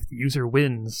 if the user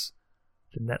wins,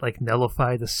 didn't that like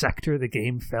nullify the sector the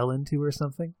game fell into or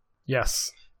something?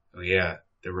 Yes. Oh yeah,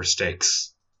 there were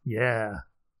stakes. Yeah.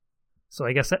 So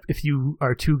I guess that if you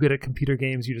are too good at computer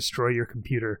games, you destroy your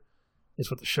computer. Is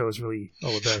what the show is really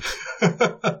all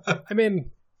about. I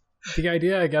mean, the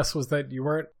idea, I guess, was that you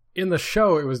weren't... In the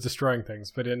show, it was destroying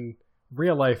things, but in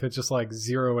real life, it's just like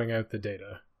zeroing out the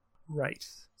data. Right.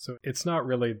 So it's not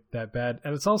really that bad.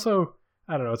 And it's also,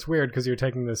 I don't know, it's weird because you're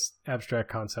taking this abstract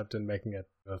concept and making it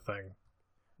a thing.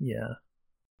 Yeah.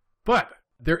 But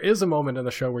there is a moment in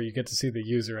the show where you get to see the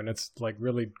user, and it's like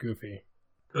really goofy.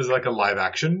 It was like a live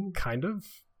action? Kind of.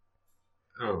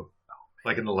 Oh.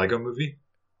 Like in the Lego movie?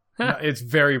 No, it's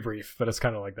very brief, but it's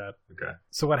kind of like that. Okay.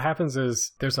 So what happens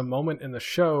is there's a moment in the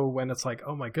show when it's like,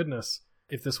 oh my goodness,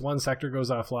 if this one sector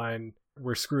goes offline,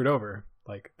 we're screwed over.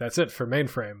 Like, that's it for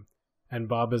Mainframe. And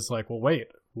Bob is like, well, wait,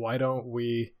 why don't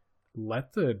we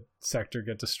let the sector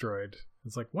get destroyed?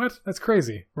 It's like, what? That's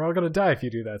crazy. We're all going to die if you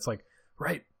do that. It's like,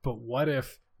 right, but what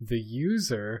if the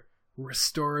user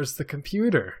restores the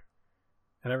computer?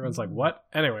 And everyone's like, what?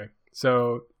 Anyway,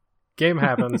 so game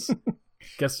happens,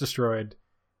 gets destroyed.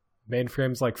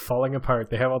 Mainframe's like falling apart.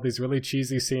 They have all these really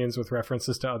cheesy scenes with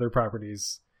references to other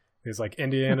properties. There's like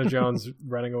Indiana Jones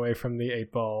running away from the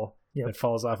 8-ball that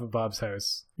falls off of Bob's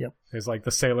house. Yep. There's like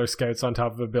the Sailor Scouts on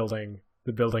top of a building.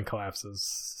 The building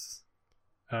collapses.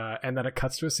 And then it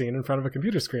cuts to a scene in front of a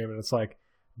computer screen and it's like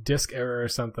disk error or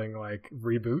something, like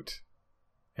reboot.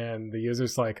 And the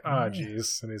user's like,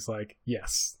 geez. And he's like,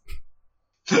 yes.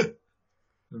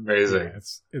 Amazing. Yeah,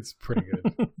 it's pretty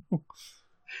good.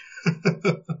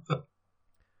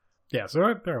 Yeah, so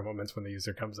there are moments when the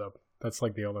user comes up. That's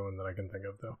like the only one that I can think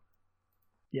of, though.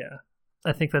 Yeah.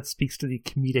 I think that speaks to the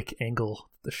comedic angle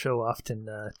the show often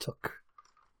took.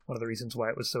 One of the reasons why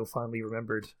it was so fondly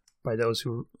remembered by those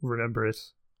who remember it.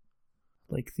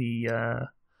 Like the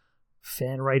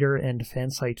fan writer and fan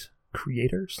site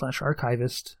creator /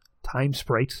 archivist Time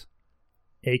Sprite,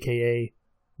 aka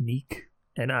Neek,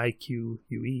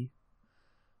 Nique,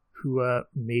 who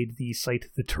made the site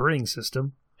The Turing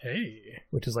System. Hey.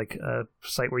 Which is like a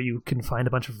site where you can find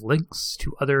a bunch of links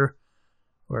to other,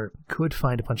 or could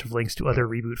find a bunch of links to other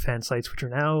Reboot fan sites, which are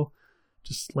now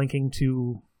just linking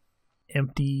to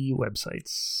empty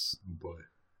websites. Oh boy,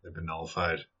 they've been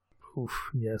nullified.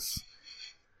 Oof, yes.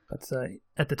 But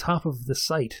at the top of the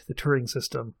site, The Turing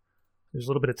System, there's a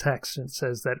little bit of text, and it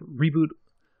says that Reboot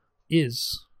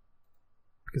is,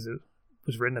 because it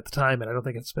was written at the time, and I don't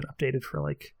think it's been updated for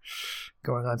like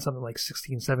going on something like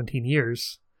 16, 17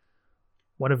 years,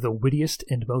 one of the wittiest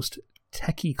and most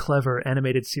techie clever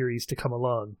animated series to come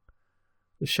along.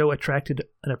 The show attracted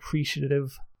an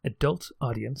appreciative adult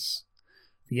audience.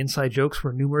 The inside jokes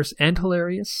were numerous and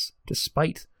hilarious,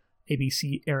 despite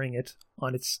ABC airing it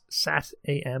on its Sat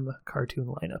AM cartoon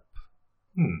lineup.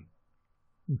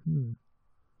 Mm-hmm.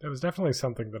 That was definitely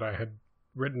something that I had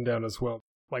written down as well.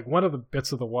 Like, one of the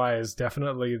bits of the why is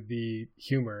definitely the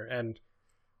humor, and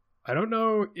I don't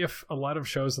know if a lot of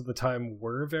shows at the time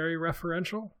were very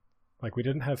referential. Like, we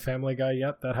didn't have Family Guy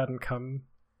yet. That hadn't come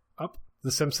up.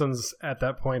 The Simpsons at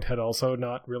that point had also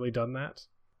not really done that.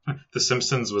 The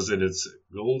Simpsons was in its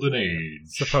golden age.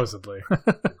 Supposedly.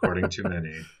 According to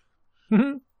many.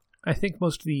 Mm-hmm. I think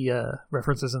most of the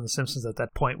references in The Simpsons at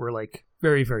that point were like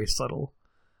very, very subtle.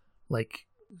 Like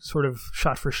sort of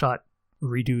shot for shot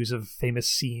redos of famous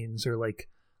scenes or like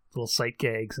little sight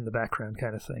gags in the background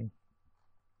kind of thing.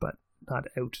 But not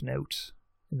out and out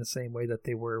in the same way that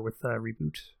they were with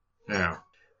Reboot. Yeah.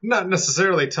 Not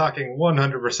necessarily talking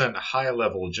 100%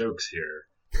 high-level jokes here.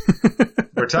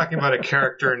 We're talking about a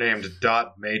character named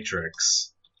Dot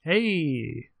Matrix.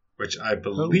 Hey! Which I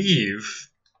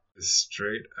believe is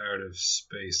straight out of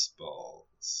Spaceballs.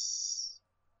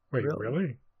 Wait,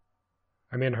 really?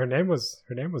 I mean, her name was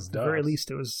Dot. At the very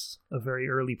least, it was a very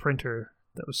early printer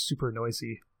that was super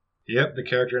noisy. Yep, the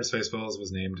character in Spaceballs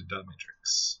was named Dot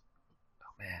Matrix.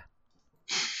 Oh, man.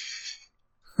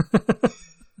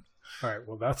 All right,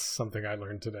 well, that's something I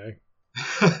learned today.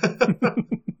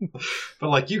 But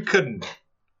like, you couldn't,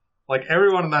 like,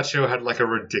 everyone on that show had like a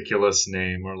ridiculous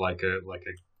name or like a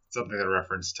something that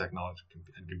referenced technology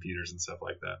and computers and stuff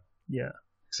like that. Yeah.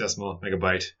 Accessible,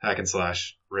 Megabyte, Hack and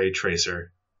Slash, Ray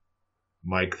Tracer,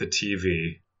 Mike the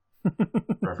TV,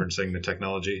 referencing the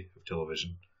technology of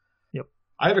television. Yep.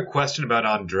 I have a question about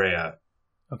Andrea.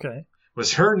 Okay.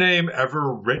 Was her name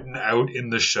ever written out in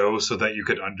the show so that you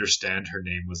could understand her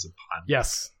name was a pun?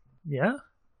 Yes. Yeah?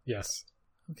 Yes.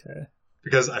 Okay.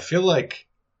 Because I feel like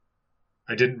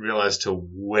I didn't realize till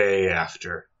way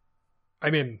after.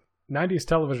 I mean, 90s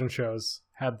television shows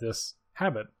had this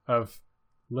habit of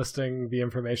listing the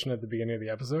information at the beginning of the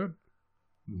episode.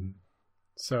 Mm-hmm.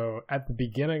 So at the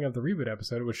beginning of the Reboot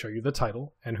episode, it would show you the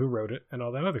title and who wrote it and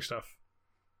all that other stuff.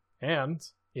 And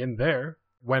in there,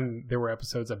 when there were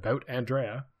episodes about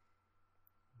Andrea,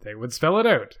 they would spell it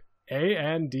out.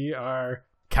 A-N-D-R,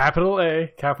 capital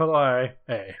A, capital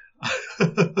I-A.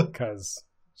 Because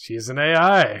she's an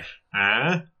AI.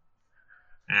 Oh.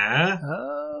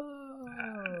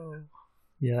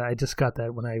 Yeah, I just got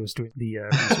that when I was doing the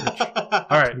research. All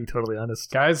right. To be totally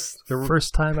honest. Guys, the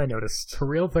first time I noticed. The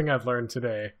real thing I've learned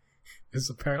today is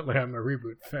apparently I'm a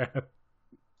Reboot fan.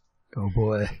 Oh,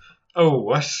 boy. Oh,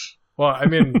 what? Well, I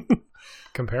mean,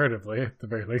 comparatively, at the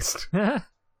very least. I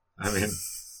mean,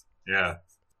 yeah,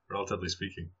 relatively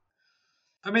speaking.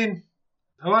 I mean,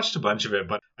 I watched a bunch of it,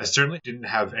 but I certainly didn't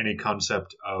have any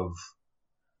concept of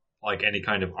like any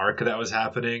kind of arc that was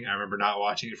happening. I remember not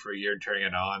watching it for a year and turning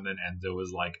it on, and Enzo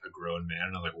was like a grown man,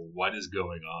 and I'm like, what is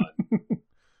going on?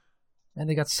 And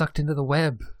they got sucked into the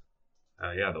web.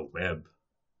 Yeah, the web.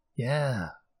 Yeah.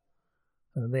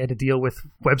 And then they had to deal with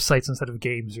websites instead of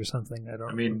games or something. I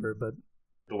don't remember, but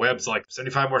the web's like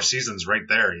 75 more seasons right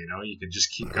there, you know? You can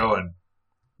just keep going.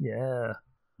 Yeah.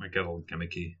 Might get a little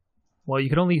gimmicky. Well, you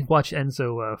could only watch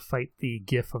Enzo fight the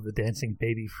gif of the dancing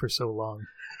baby for so long.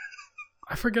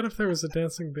 I forget if there was a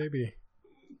dancing baby.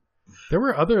 There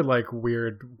were other, like,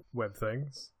 weird web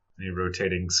things. Any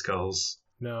rotating skulls?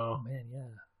 No. Oh, man, yeah.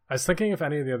 I was thinking if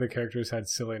any of the other characters had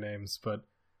silly names, but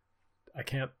I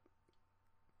can't.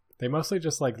 They mostly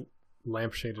just, like,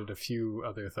 lampshaded a few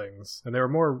other things. And they were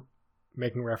more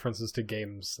making references to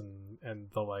games and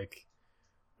the like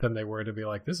than they were to be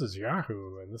like, this is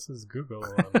Yahoo and this is Google.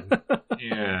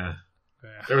 Yeah.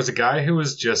 There was a guy who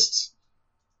was just...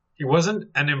 He wasn't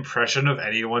an impression of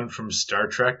anyone from Star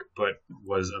Trek, but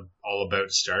was all about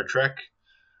Star Trek.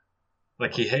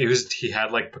 Like, he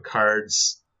had, like,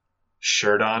 Picard's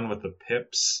shirt on with the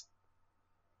pips.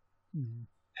 Mm-hmm.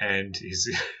 And he's...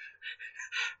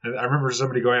 I remember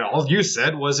somebody going, all you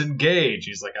said was engage.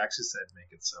 He's like, I actually said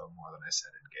make it so more than I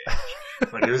said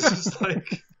engage. But it was just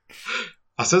like...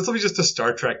 Ostensibly just a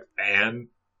Star Trek fan.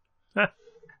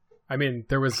 I mean,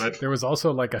 there was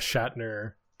also, like, a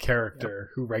Shatner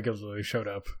character who regularly showed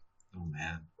up. Oh,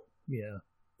 man. Yeah.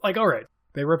 Like, all right,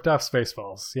 they ripped off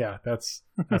Spaceballs. Yeah, that's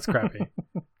crappy.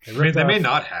 They may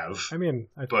not have. I mean,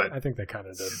 I think they kind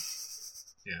of did.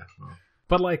 Yeah. Well.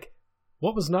 But, like,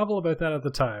 what was novel about that at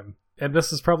the time, and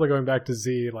this is probably going back to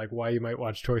Z, like, why you might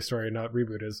watch Toy Story and not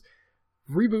Reboot, is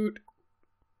Reboot,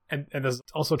 and this is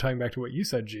also tying back to what you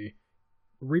said, G,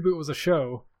 Reboot was a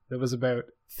show that was about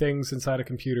things inside a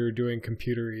computer doing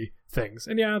computery things.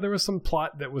 And yeah, there was some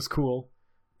plot that was cool,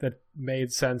 that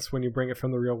made sense when you bring it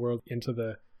from the real world into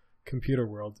the computer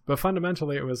world. But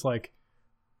fundamentally, it was like,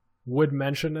 would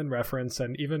mention and reference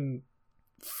and even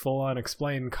full-on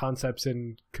explain concepts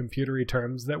in computery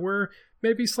terms that were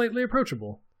maybe slightly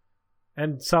approachable.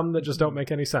 And some that just don't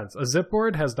make any sense. A zip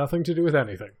board has nothing to do with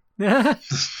anything.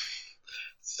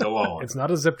 So on. It's not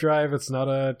a zip drive. It's not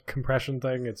a compression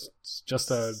thing. It's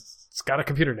got a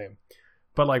computer name.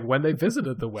 But like when they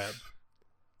visited the web,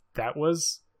 that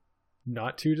was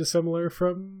not too dissimilar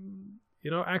from,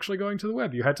 actually going to the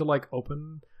web. You had to like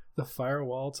open the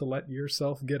firewall to let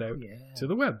yourself get out to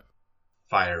the web.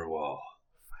 Firewall.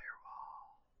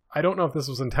 I don't know if this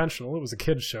was intentional. It was a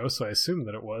kid's show, so I assume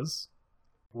that it was.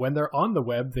 When they're on the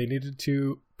web, they needed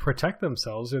to protect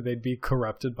themselves or they'd be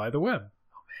corrupted by the web.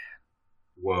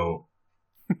 Whoa.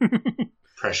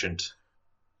 Prescient.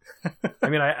 I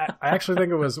mean, I actually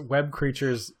think it was web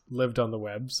creatures lived on the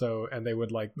web, and they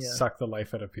would suck the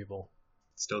life out of people.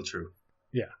 Still true.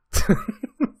 Yeah.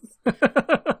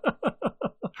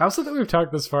 How's it that we've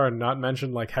talked this far and not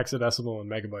mentioned like hexadecimal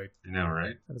and megabyte? I know,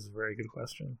 right? That is a very good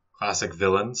question. Classic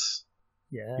villains.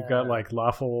 Yeah. You've got like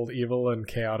lawful evil and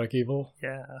chaotic evil.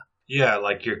 Yeah. Yeah,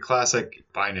 like your classic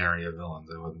binary of villains.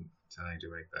 I wasn't intending to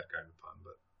make that kind of pun,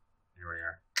 but here we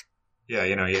are. Yeah,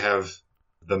 you have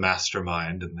the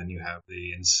mastermind, and then you have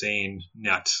the insane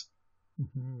nut,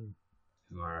 who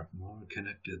are more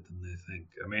connected than they think.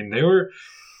 I mean,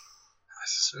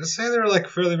 I'd say they were like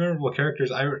fairly memorable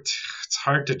characters. It's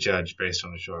hard to judge based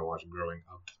on the show I watched growing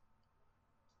up.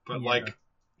 But like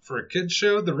for a kid's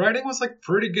show, the writing was like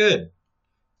pretty good.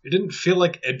 It didn't feel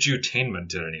like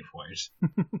edutainment at any point.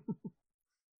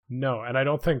 No, and I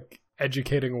don't think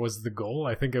educating was the goal.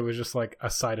 I think it was just like a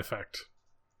side effect.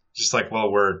 Just like,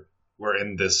 well, we're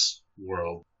in this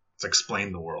world. Let's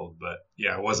explain the world. But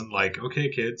yeah, it wasn't like, okay,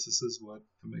 kids, this is what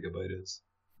a megabyte is.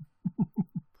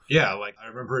 Yeah, like I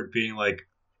remember it being like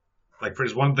it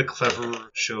was one of the clever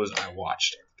shows I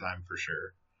watched at the time for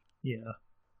sure. Yeah.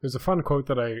 There's a fun quote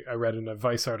that I read in a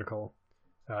Vice article.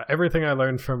 Everything I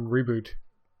learned from Reboot,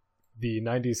 the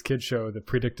 90s kid show that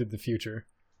predicted the future.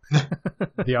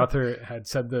 The author had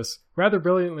said this: rather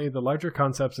brilliantly, the larger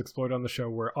concepts explored on the show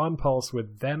were on pulse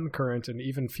with then, current, and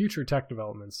even future tech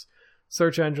developments.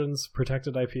 Search engines,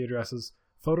 protected IP addresses,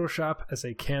 Photoshop as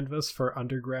a canvas for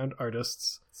underground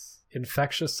artists,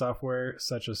 infectious software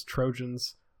such as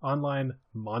Trojans, online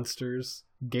monsters,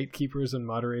 gatekeepers and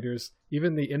moderators,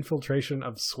 even the infiltration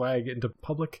of swag into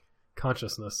public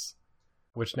consciousness,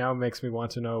 which now makes me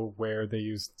want to know where they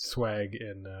used swag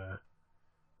in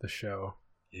the show.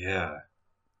 Yeah.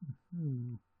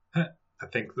 I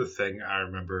think the thing I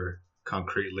remember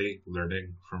concretely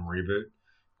learning from Reboot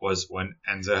was when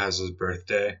Enzo has his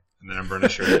birthday, and then I'm pretty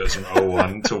sure it goes from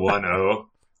 01 to 10.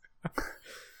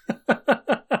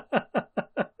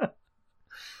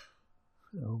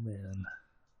 Oh man,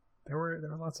 there were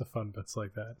lots of fun bits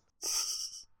like that.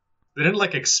 They didn't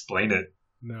like explain it,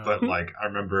 no, but like I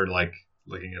remember like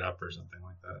looking it up or something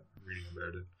like that, reading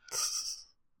about it.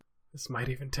 This might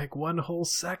even take one whole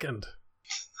second.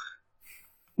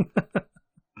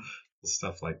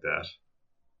 Stuff like that.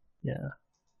 Yeah.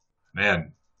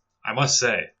 Man, I must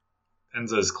say,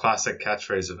 Enzo's classic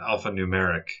catchphrase of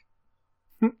alphanumeric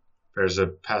bears a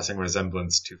passing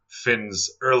resemblance to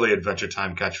Finn's early Adventure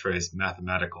Time catchphrase,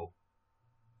 mathematical.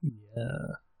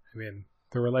 Yeah. I mean,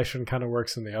 the relation kind of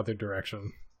works in the other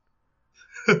direction.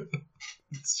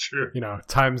 It's true.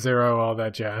 Time zero, all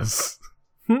that jazz.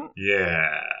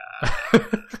 Yeah.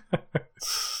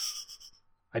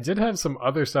 I did have some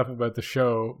other stuff about the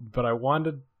show, but I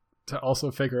wanted to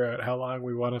also figure out how long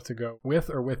we wanted to go with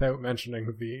or without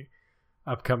mentioning the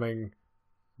upcoming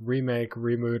remake,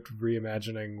 reboot,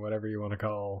 reimagining, whatever you want to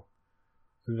call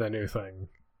the new thing.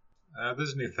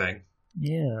 There's a new thing.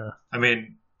 Yeah. I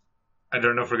mean, I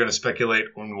don't know if we're going to speculate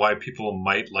on why people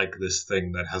might like this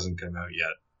thing that hasn't come out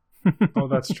yet. Oh,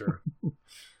 that's true.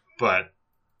 But,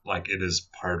 like, it is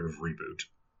part of Reboot.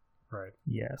 Right.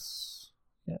 Yes.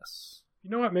 Yes. You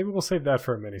know what? Maybe we'll save that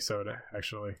for a mini-soda,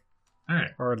 actually. All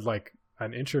right. Or, like,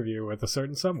 an interview with a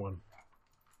certain someone.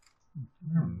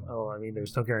 Oh, I mean,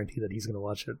 there's no guarantee that he's going to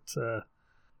watch it. I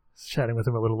was chatting with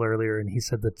him a little earlier, and he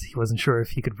said that he wasn't sure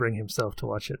if he could bring himself to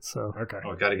watch it, so... Okay.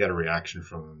 Oh, got to get a reaction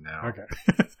from him now. Okay.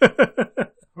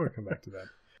 We'll come back to that.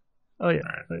 Oh, yeah.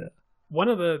 Right. Oh, yeah. One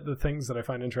of the things that I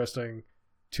find interesting,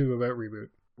 too, about Reboot,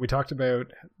 we talked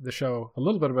about the show, a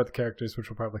little bit about the characters, which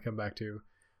we'll probably come back to,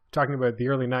 talking about the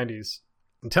early 90s.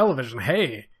 In television,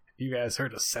 hey, you guys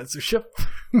heard of censorship?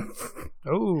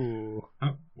 Oh.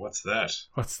 What's that?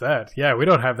 What's that? Yeah, we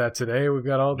don't have that today. We've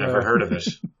got all Never heard of it.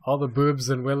 all the boobs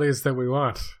and willies that we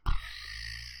want.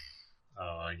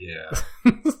 Oh, yeah.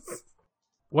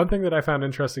 One thing that I found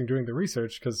interesting doing the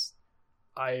research, because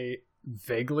I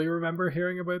vaguely remember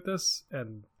hearing about this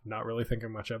and not really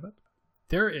thinking much of it.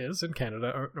 There is, in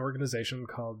Canada, an organization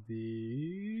called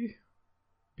the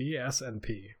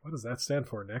BSNP. What does that stand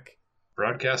for, Nick?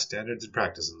 Broadcast Standards and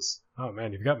Practices. Oh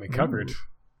man, you've got me covered. Ooh.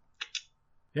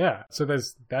 Yeah, so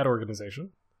there's that organization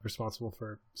responsible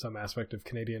for some aspect of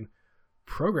Canadian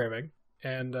programming,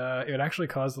 and it actually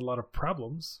caused a lot of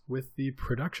problems with the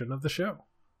production of the show.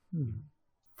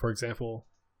 For example,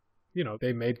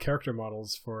 they made character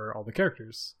models for all the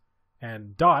characters,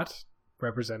 and Dot,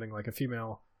 representing like a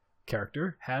female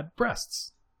character, had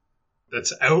breasts.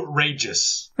 That's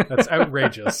outrageous. That's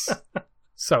outrageous.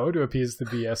 So, to appease the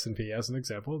BS&P, as an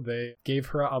example, they gave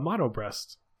her a mono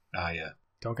breast. Ah, yeah.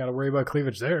 Don't gotta worry about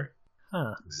cleavage there.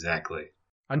 Huh. Exactly.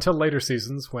 Until later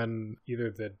seasons, when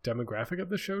either the demographic of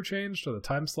the show changed, or the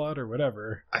time slot, or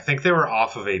whatever. I think they were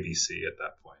off of ABC at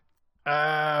that point.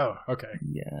 Oh, okay.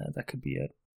 Yeah, that could be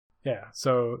it. Yeah,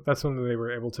 so that's when they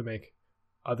were able to make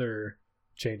other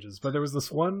changes. But there was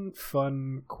this one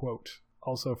fun quote,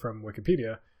 also from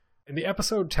Wikipedia. In the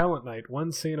episode Talent Night,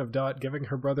 one scene of Dot giving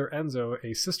her brother Enzo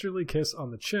a sisterly kiss on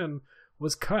the chin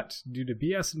was cut due to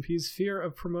BS&P's fear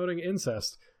of promoting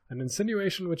incest, an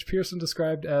insinuation which Pearson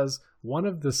described as one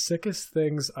of the sickest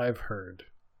things I've heard.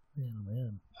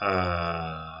 Man.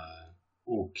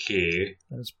 Okay.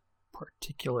 That is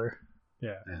particular.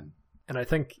 Yeah. Man. And I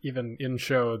think even in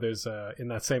show, there's in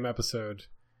that same episode,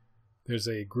 there's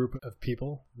a group of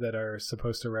people that are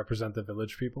supposed to represent the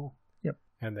village people. Yep.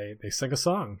 And they sing a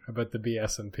song about the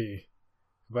BS&P,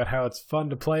 about how it's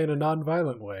fun to play in a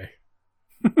non-violent way.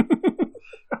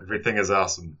 Everything is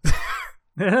awesome.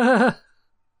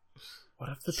 What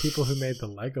if the people who made the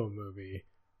Lego movie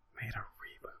made a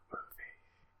reboot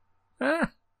movie?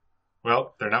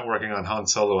 Well, they're not working on Han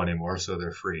Solo anymore, so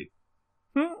they're free.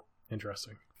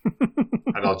 Interesting.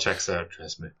 It all checks out,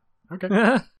 trust me.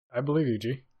 Okay. I believe you,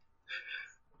 G.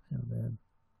 Oh, man.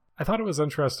 I thought it was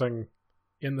interesting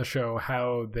in the show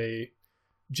how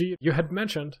G, you had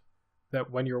mentioned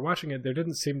that when you were watching it, there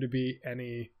didn't seem to be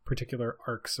any particular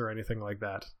arcs or anything like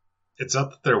that. It's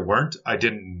not that there weren't, I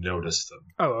didn't notice them.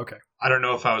 Oh, okay. I don't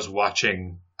know if I was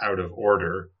watching out of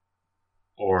order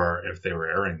or if they were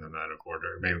airing them out of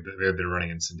order. Maybe they're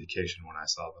running in syndication when I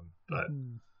saw them, but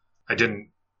I didn't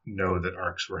know that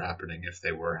arcs were happening if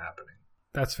they were happening.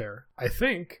 That's fair. I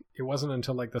think it wasn't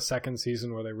until like the second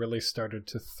season where they really started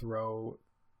to throw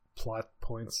plot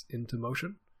points into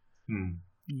motion.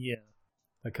 Yeah.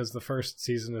 Because the first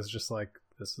season is just like,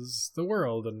 this is the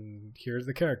world, and here's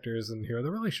the characters, and here are the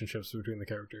relationships between the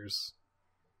characters.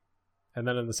 And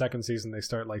then in the second season, they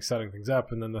start like setting things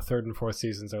up, and then the third and fourth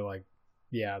seasons are like,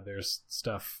 yeah, there's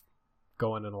stuff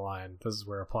going in a line. This is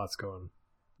where a plot's going.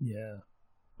 Yeah.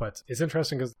 But it's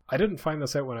interesting because I didn't find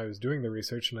this out when I was doing the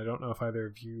research, and I don't know if either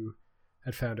of you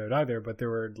had found out either, but there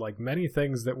were like many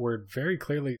things that were very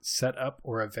clearly set up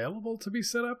or available to be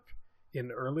set up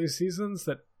in early seasons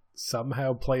that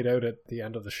somehow played out at the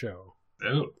end of the show.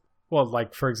 Oh. Well,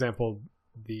 like, for example,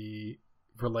 the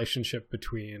relationship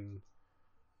between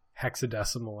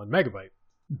Hexadecimal and Megabyte.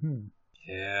 Mm-hmm.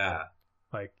 Yeah.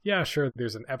 Like, yeah, sure,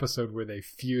 there's an episode where they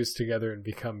fuse together and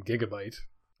become Gigabyte.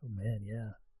 Oh, man,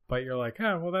 yeah. But you're like,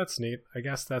 oh, well, that's neat. I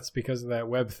guess that's because of that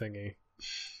web thingy.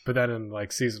 But then in,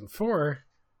 like, season 4,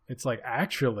 it's like,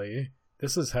 actually,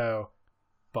 this is how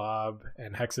Bob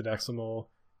and Hexadecimal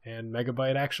and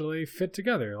Megabyte actually fit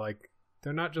together. Like,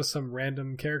 they're not just some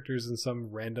random characters in some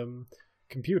random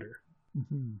computer.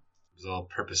 Mm-hmm. It was all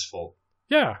purposeful.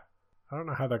 Yeah. I don't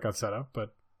know how that got set up,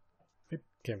 but it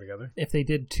came together. If they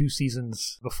did 2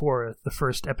 seasons before the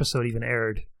first episode even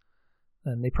aired,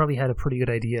 then they probably had a pretty good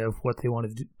idea of what they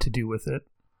wanted to do with it.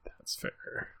 That's fair.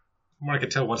 From what I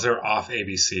could tell, once they were off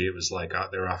ABC, it was like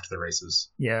they were off to the races.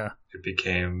 Yeah. It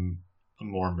became a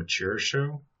more mature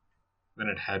show than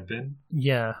it had been.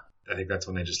 Yeah. I think that's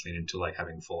when they just leaned into like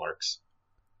having full arcs.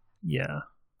 Yeah.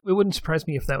 It wouldn't surprise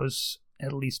me if that was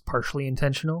at least partially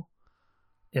intentional.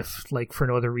 If, like, for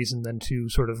no other reason than to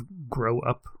sort of grow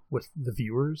up with the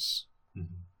viewers.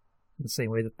 Mm-hmm. In the same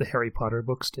way that the Harry Potter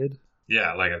books did.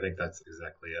 Yeah, like I think that's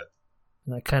exactly it.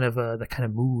 And that kind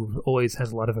of move always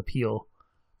has a lot of appeal.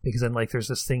 Because then, like, there's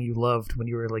this thing you loved when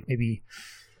you were, like, maybe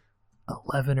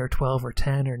 11 or 12 or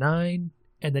 10 or 9.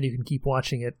 And then you can keep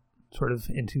watching it sort of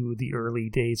into the early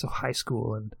days of high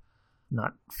school and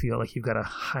not feel like you've got to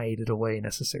hide it away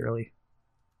necessarily.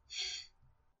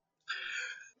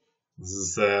 This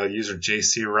is user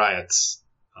JC Riots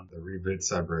on the Reboot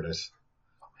subreddit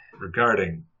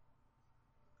regarding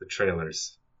the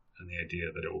trailers and the idea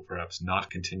that it will perhaps not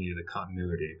continue the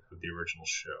continuity of the original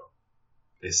show.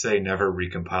 They say never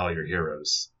recompile your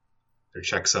heroes. Their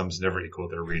checksums never equal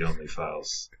their read-only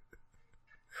files.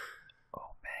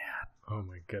 Oh, man. Oh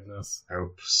my goodness. I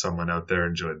hope someone out there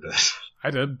enjoyed that. I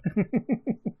did.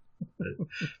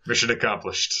 Mission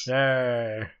accomplished.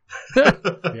 Yay.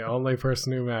 The only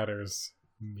person who matters.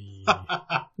 Me.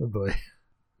 Oh boy.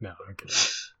 No, I'm kidding.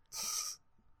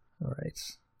 All right.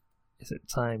 Is it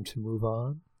time to move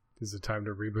on? Is it time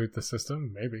to reboot the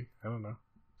system? Maybe. I don't know.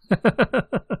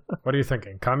 What are you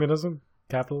thinking? Communism?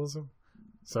 Capitalism?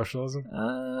 Socialism?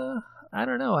 I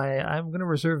don't know. I'm going to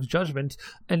reserve judgment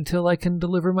until I can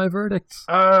deliver my verdict.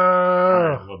 All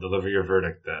right, we'll deliver your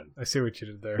verdict then. I see what you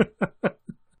did there.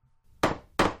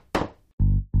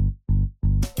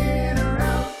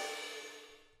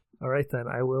 All right, then.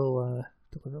 I will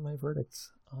deliver my verdict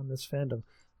on this fandom.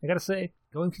 I gotta say,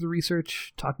 going through the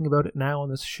research, talking about it now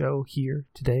on this show here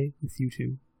today with you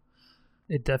two,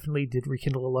 it definitely did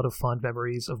rekindle a lot of fond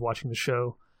memories of watching the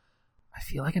show. I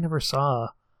feel like I never saw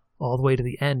all the way to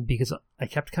the end because I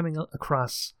kept coming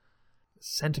across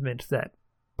sentiment that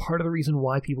part of the reason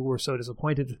why people were so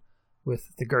disappointed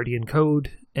with the Guardian Code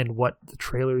and what the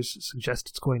trailers suggest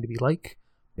it's going to be like,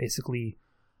 basically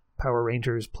Power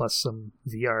Rangers plus some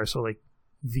VR, so like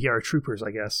VR troopers, I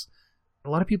guess. A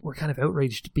lot of people were kind of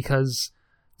outraged because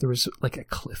there was like a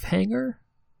cliffhanger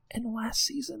in the last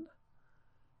season.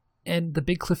 And the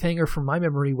big cliffhanger from my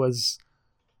memory was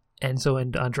Enzo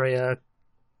and Andrea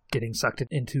getting sucked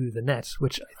into the net,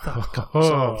 which I thought got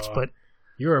resolved. But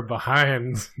you are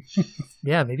behind.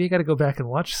 Yeah, maybe I got to go back and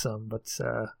watch some. But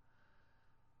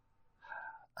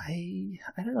I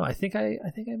don't know. I think I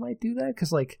might do that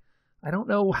because like I don't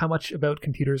know how much about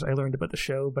computers I learned about the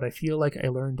show, but I feel like I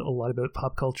learned a lot about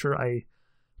pop culture. I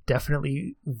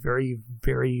definitely very,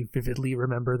 very vividly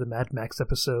remember the Mad Max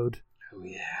episode. Oh,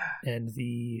 yeah. And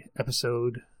the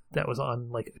episode that was on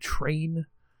like a train,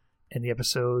 and the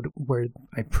episode where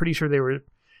I'm pretty sure they were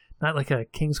not like a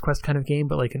King's Quest kind of game,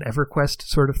 but like an EverQuest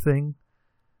sort of thing,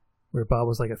 where Bob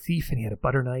was like a thief and he had a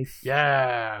butter knife.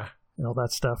 Yeah. And all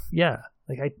that stuff. Yeah.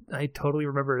 Like I totally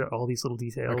remember all these little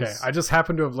details. Okay, I just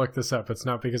happened to have looked this up. It's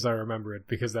not because I remember it,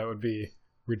 because that would be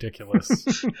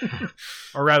ridiculous.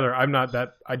 Or rather, I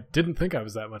didn't think I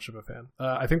was that much of a fan.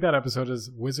 I think that episode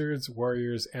is Wizards,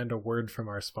 Warriors, and a word from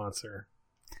our sponsor.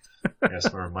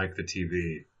 Yes, where Mike the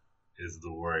TV is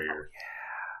the warrior. Oh,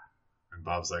 yeah. And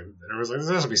Bob's like, there was like,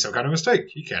 this will be some kind of mistake.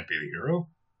 He can't be the hero.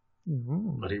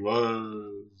 Mm-hmm. But he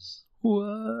was. What?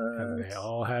 And they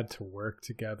all had to work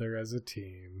together as a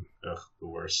team. Ugh, the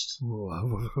worst.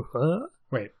 What?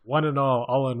 Wait, one and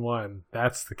all in one.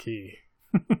 That's the key.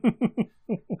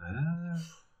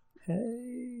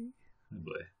 Hey. Oh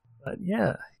boy. But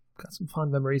yeah, got some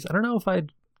fond memories. I don't know if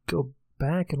I'd go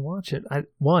back and watch it. I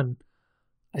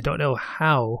don't know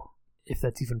how, if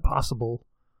that's even possible,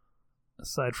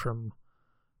 aside from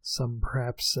some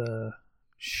perhaps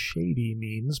shady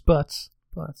means, but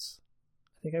I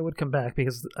think I would come back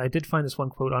because I did find this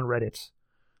one quote on Reddit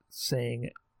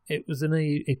saying it was in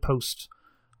a post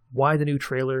why the new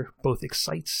trailer both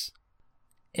excites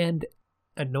and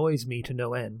annoys me to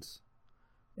no end.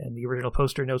 And the original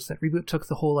poster notes that Reboot took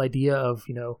the whole idea of,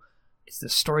 it's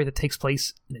this story that takes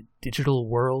place in a digital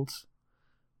world,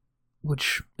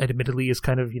 which admittedly is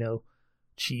kind of,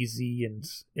 cheesy and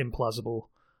implausible,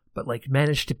 but like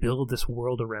managed to build this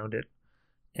world around it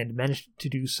and managed to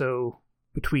do so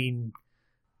between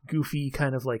goofy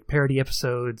kind of like parody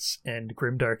episodes and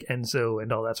grimdark Enzo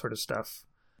and all that sort of stuff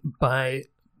by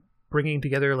bringing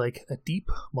together like a deep,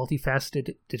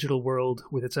 multifaceted digital world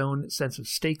with its own sense of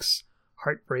stakes,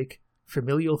 heartbreak,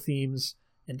 familial themes,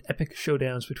 and epic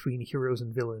showdowns between heroes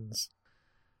and villains.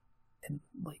 And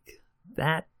like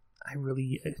that, I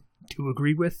really do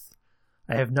agree with.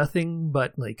 I have nothing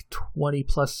but like 20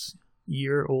 plus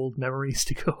year old memories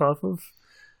to go off of,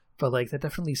 but like that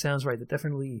definitely sounds right. That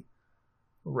definitely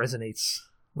resonates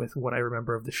with what I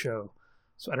remember of the show.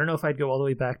 So I don't know if I'd go all the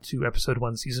way back to episode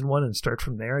 1, season 1 and start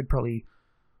from there. I'd probably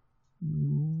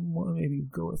maybe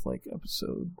go with like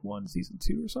episode 1, season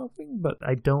 2 or something, but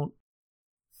I don't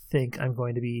think I'm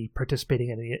going to be participating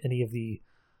in any of the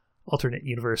alternate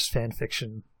universe fan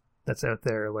fiction that's out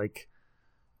there. Like,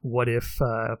 what if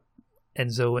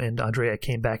Enzo and Andrea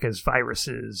came back as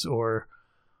viruses, or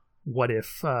what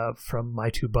if from My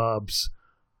Two Bobs,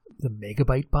 the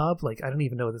Megabyte Bob? Like, I don't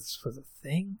even know if this was a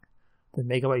thing. The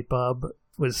Megabyte Bob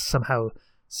was somehow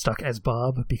stuck as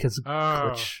Bob because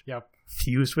Glitch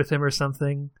fused with him or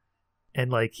something,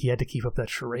 and like he had to keep up that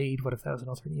charade. What if that was an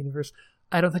alternate universe?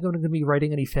 I don't think I'm going to be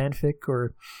writing any fanfic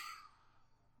or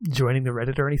joining the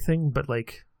Reddit or anything, but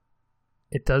like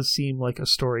it does seem like a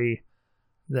story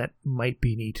that might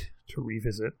be neat to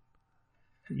revisit.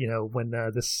 When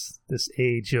this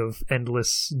age of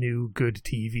endless new good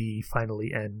TV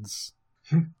finally ends.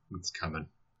 It's coming.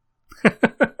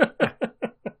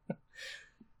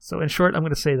 So in short, I'm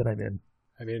going to say that I'm in.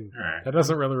 I mean, All right. that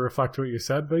doesn't really reflect what you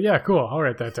said, but yeah, cool. I'll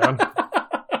write that down.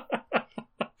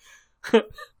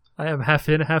 I am half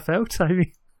in, half out. I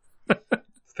mean,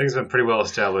 Things have been pretty well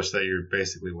established that you're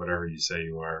basically whatever you say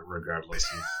you are, regardless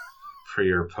of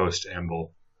pre or post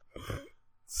amble.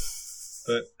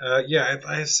 But yeah,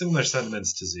 I have similar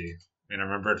sentiments to Z. I mean, I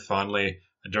remember it fondly.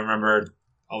 I don't remember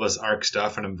all this ARC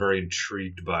stuff, and I'm very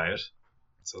intrigued by it.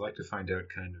 So I'd like to find out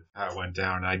kind of how it went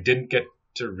down. I didn't get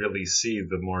to really see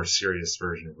the more serious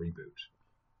version of Reboot,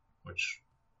 which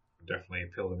would definitely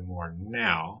appeal to me more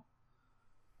now.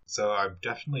 So I'm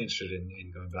definitely interested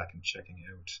in going back and checking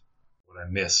out what I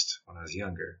missed when I was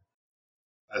younger.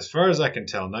 As far as I can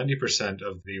tell, 90%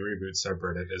 of the Reboot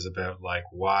subreddit is about like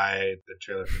why the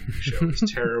trailer for the show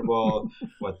is terrible,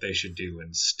 what they should do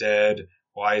instead,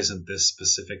 why isn't this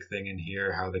specific thing in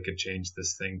here, how they could change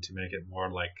this thing to make it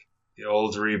more like the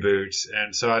old Reboot.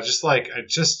 And so I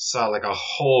just saw like a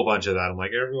whole bunch of that. I'm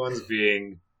like, everyone's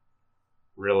being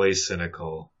really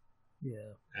cynical.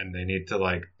 yeah. And they need to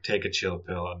like take a chill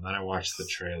pill. And then I watched the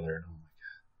trailer and oh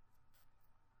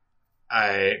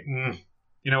my god.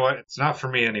 You know what? It's not for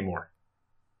me anymore.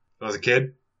 If I was a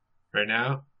kid right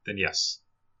now, then yes.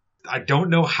 I don't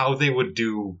know how they would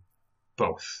do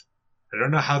both. I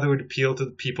don't know how they would appeal to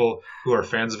the people who are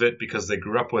fans of it because they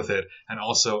grew up with it, and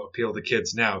also appeal to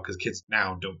kids now because kids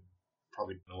now don't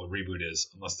probably know what Reboot is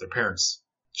unless their parents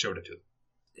showed it to them.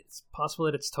 It's possible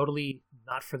that it's totally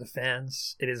not for the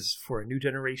fans. It is for a new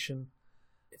generation.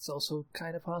 It's also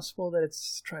kind of possible that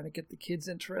it's trying to get the kids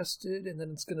interested, and then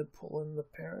it's going to pull in the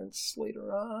parents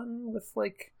later on with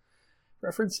like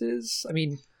references. I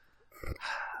mean,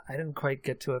 I didn't quite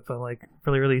get to it, but like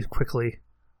really quickly,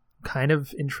 kind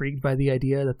of intrigued by the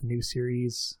idea that the new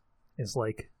series is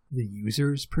like the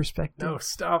user's perspective. No,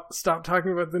 stop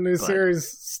talking about the new series.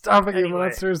 Stop it, Anyway. you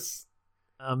monsters.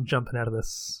 I'm jumping out of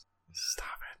this.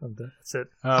 Stop That's it.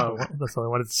 Oh. That's all I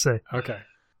wanted to say. it. Okay.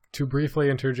 To briefly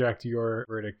interject your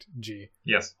verdict, G,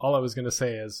 Yes. all I was going to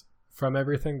say is, from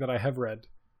everything that I have read,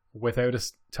 without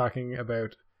us talking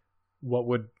about what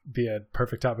would be a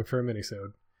perfect topic for a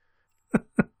minisode,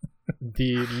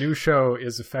 the new show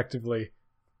is effectively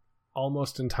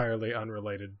almost entirely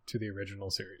unrelated to the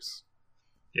original series.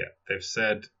 Yeah, they've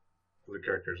said the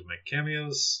characters will make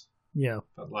cameos, Yeah.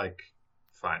 but like,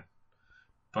 fine.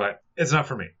 But it's not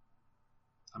for me.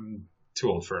 I'm too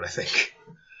old for it, I think.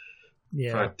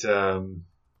 Yeah. But,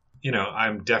 you know,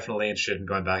 I'm definitely interested in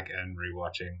going back and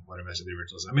rewatching what I missed of the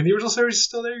originals. I mean, the original series is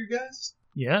still there, you guys.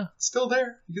 Yeah. It's still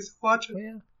there. You can still watch it.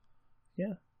 Oh,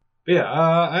 yeah. But yeah,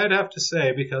 I'd have to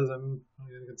say, because I'm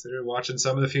going to consider watching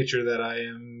some of the future that I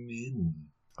am in.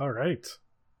 All right.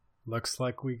 Looks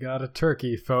like we got a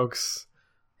turkey, folks.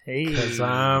 Hey. Because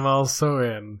I'm also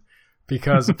in.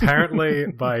 Because apparently,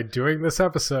 by doing this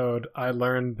episode, I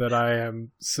learned that I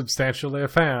am substantially a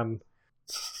fan.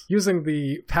 Using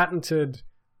the patented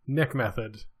Nick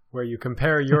method, where you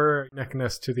compare your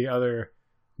Nickness to the other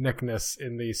Nickness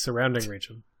in the surrounding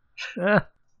region.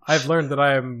 I've learned that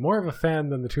I am more of a fan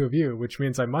than the two of you, which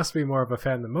means I must be more of a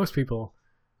fan than most people,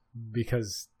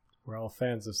 because we're all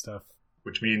fans of stuff.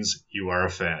 Which means you are a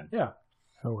fan. Yeah.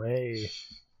 Away.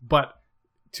 But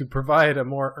to provide a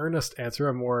more earnest answer,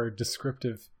 a more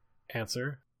descriptive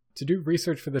answer, to do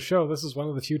research for the show, this is one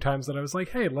of the few times that I was like,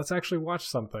 hey, let's actually watch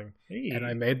something. Hey. And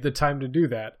I made the time to do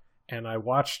that. And I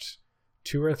watched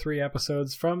 2 or 3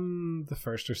 episodes from the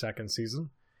first or second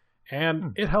season.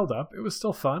 And it held up. It was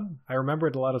still fun. I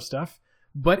remembered a lot of stuff.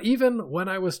 But even when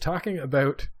I was talking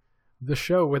about the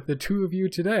show with the two of you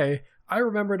today, I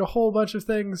remembered a whole bunch of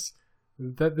things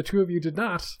that the two of you did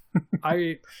not.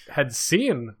 I had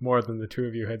seen more than the two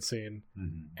of you had seen.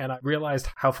 Mm-hmm. And I realized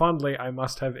how fondly I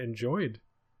must have enjoyed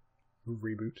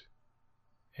Reboot.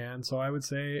 And so I would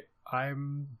say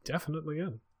I'm definitely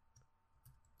in.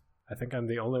 I think I'm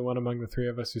the only one among the three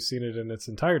of us who's seen it in its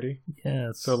entirety.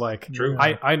 Yeah. So, like, True.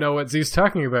 I know what Z's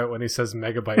talking about when he says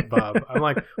Megabyte Bob. I'm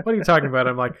like, what are you talking about?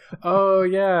 I'm like, oh,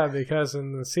 yeah, because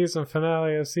in the season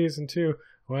finale of season 2,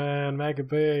 when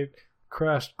Megabyte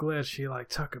crushed Glitch, he, like,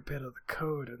 took a bit of the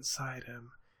code inside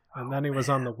him. And then he was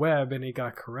on the web and he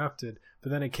got corrupted.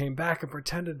 But then he came back and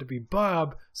pretended to be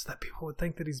Bob so that people would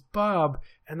think that he's Bob.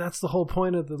 And that's the whole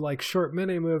point of the, like, short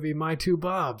mini movie, My Two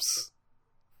Bobs.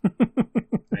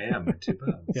 I am my two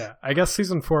Bobs. Yeah, I guess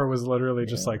season 4 was literally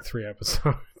just like 3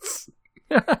 episodes.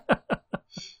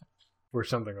 Or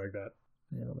something like that.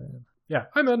 Yeah, man. Yeah,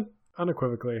 I'm in.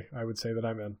 Unequivocally, I would say that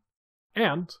I'm in.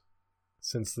 And,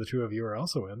 since the two of you are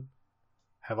also in,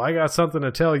 have I got something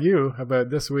to tell you about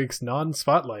this week's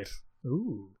non-spotlight?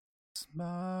 Ooh.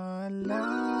 My life.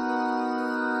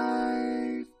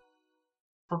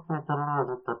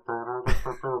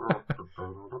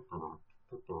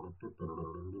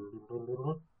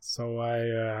 So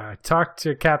I talked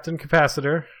to Captain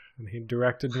Capacitor, and he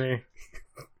directed me.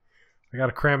 I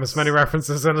gotta cram as many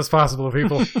references in as possible,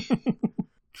 people.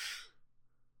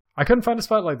 I couldn't find a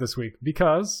spotlight this week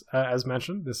because, as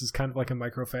mentioned, this is kind of like a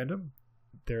micro fandom.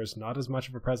 There's not as much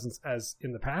of a presence as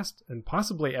in the past, and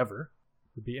possibly ever.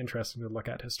 Would be interesting to look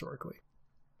at historically.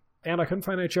 And I couldn't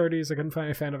find HRDs, I couldn't find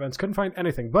any fan events, couldn't find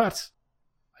anything, but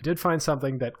I did find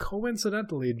something that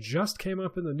coincidentally just came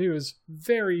up in the news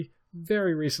very,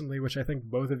 very recently, which I think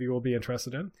both of you will be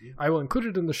interested in. I will include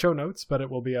it in the show notes, but it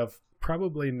will be of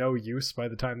probably no use by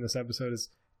the time this episode is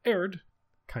aired.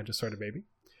 Kind of, sort of, maybe.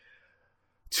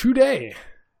 Today,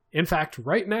 in fact,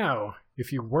 right now,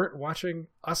 if you weren't watching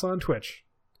us on Twitch,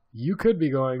 you could be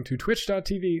going to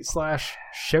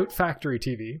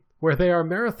twitch.tv/ShoutFactoryTV, where they are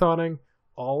marathoning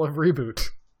all of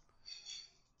Reboot.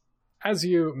 As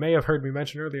you may have heard me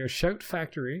mention earlier, Shout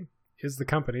Factory is the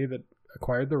company that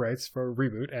acquired the rights for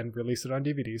Reboot and released it on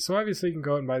DVD, so obviously you can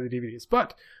go and buy the DVDs.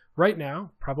 But right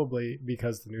now, probably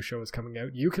because the new show is coming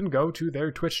out, you can go to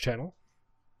their Twitch channel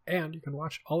and you can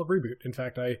watch all of Reboot. In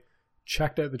fact, I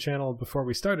checked out the channel before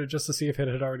we started just to see if it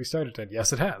had already started, and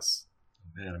yes, it has.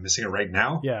 Man, I'm missing it right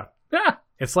now? Yeah.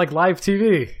 It's like live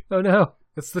TV. Oh no.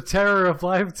 It's the terror of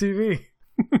live TV.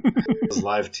 It's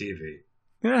live TV.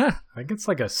 I think it's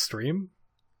like a stream.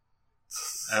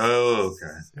 Oh,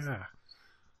 okay. Yeah.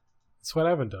 That's what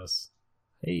Evan does.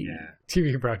 Hey. Yeah.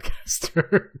 TV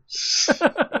broadcaster.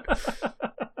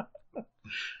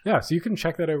 Yeah, so you can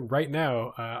check that out right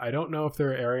now. I don't know if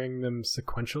they're airing them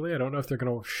sequentially. I don't know if they're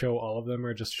going to show all of them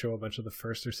or just show a bunch of the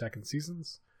first or second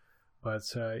seasons.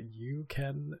 But you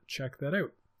can check that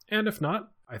out. And if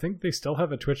not, I think they still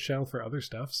have a Twitch channel for other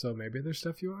stuff, so maybe there's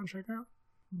stuff you want to check out.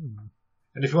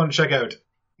 And if you want to check out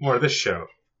more of this show,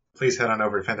 please head on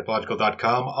over to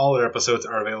fanthropological.com. All our episodes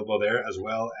are available there, as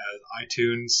well as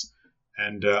iTunes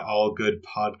and all good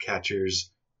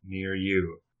podcatchers near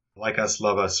you. Like us,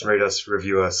 love us, rate us,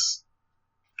 review us,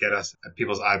 get us at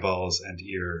people's eyeballs and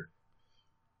ear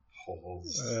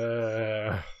holes.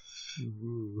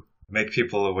 Make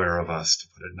people aware of us, to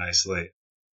put it nicely.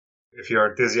 If you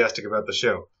are enthusiastic about the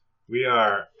show, we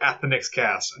are at the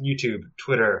Nixcast on YouTube,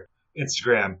 Twitter,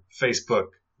 Instagram,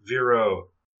 Facebook, Vero.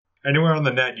 Anywhere on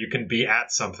the net you can be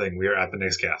at something, we are at the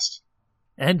Nixcast.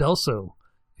 And also,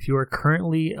 if you are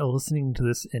currently listening to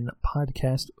this in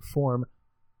podcast form,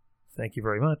 thank you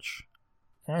very much.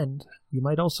 And you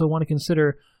might also want to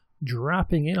consider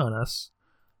dropping in on us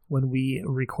when we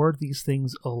record these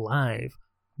things live.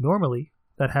 Normally,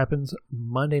 that happens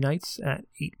Monday nights at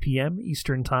 8 p.m.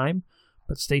 Eastern Time,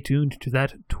 but stay tuned to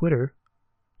that Twitter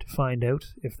to find out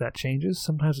if that changes.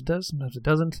 Sometimes it does, sometimes it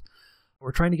doesn't.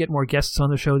 We're trying to get more guests on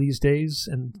the show these days,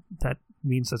 and that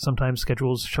means that sometimes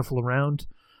schedules shuffle around.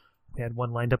 We had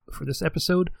one lined up for this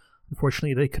episode.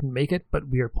 Unfortunately, they couldn't make it, but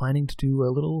we are planning to do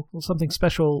a little something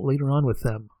special later on with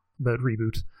them about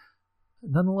Reboot.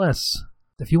 Nonetheless,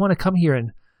 if you want to come here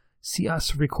and see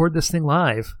us record this thing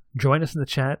live, join us in the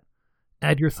chat,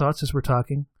 add your thoughts as we're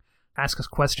talking, ask us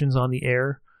questions on the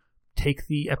air, take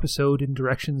the episode in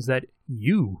directions that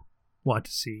you want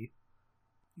to see,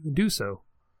 you can do so.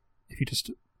 If you just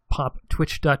pop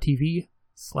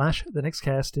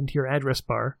twitch.tv/thenextcast into your address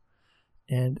bar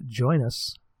and join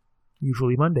us,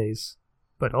 usually Mondays,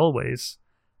 but always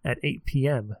at 8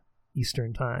 p.m.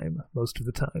 Eastern Time, most of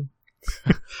the time.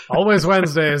 Always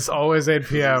Wednesdays, always 8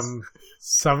 p.m.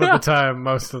 Some of the time,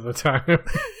 most of the time.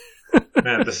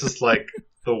 Man, this is like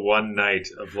the one night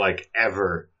of like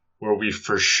ever where we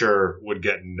for sure would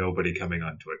get nobody coming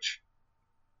on Twitch.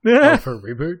 Oh, for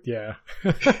Reboot? Yeah.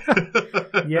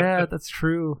 Yeah, that's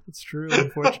true. It's true,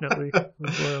 unfortunately.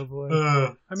 Oh boy.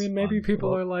 I mean, maybe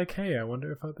people are like, hey, I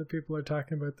wonder if other people are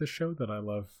talking about this show that I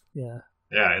love. Yeah.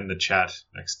 Yeah, in the chat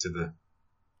next to the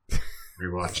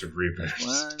rewatch of Reboot.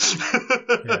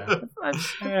 Yeah.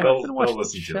 I've been watching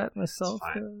the chat myself.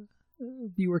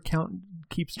 Viewer count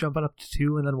keeps jumping up to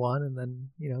 2 and then 1 and then,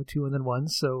 2 and then 1.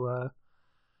 So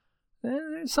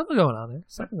there's something going on there.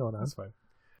 Something going on. That's fine.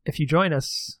 If you join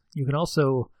us, you can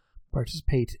also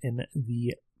participate in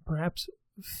the perhaps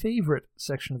favorite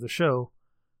section of the show,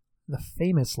 the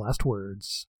famous last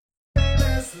words.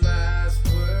 That's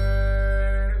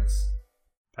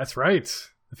right.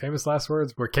 The famous last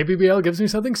words where KBBL gives me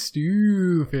something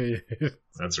stupid.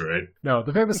 That's right. No,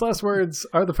 the famous last words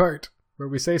are the part where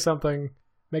we say something,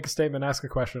 make a statement, ask a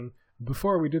question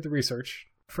before we do the research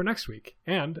for next week.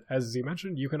 And as Z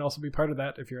mentioned, you can also be part of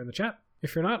that if you're in the chat.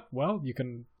 If you're not, well, you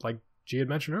can, like G had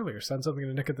mentioned earlier, send something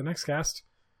to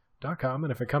nick@thenextcast.com,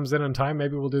 and if it comes in time,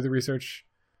 maybe we'll do the research.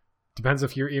 Depends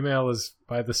if your email is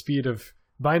by the speed of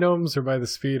binomes or by the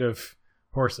speed of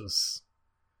horses.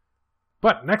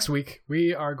 But next week,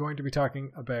 we are going to be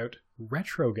talking about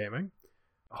retro gaming.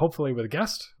 Hopefully with a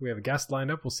guest. We have a guest lined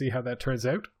up. We'll see how that turns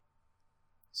out.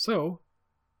 So,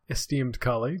 esteemed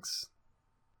colleagues,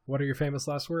 what are your famous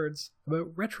last words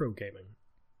about retro gaming?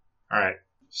 All right.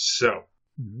 So,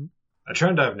 a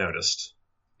trend I've noticed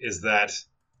is that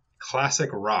classic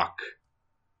rock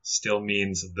still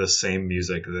means the same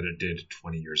music that it did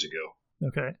 20 years ago.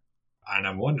 Okay. And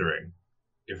I'm wondering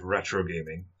if retro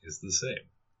gaming is the same.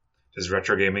 Does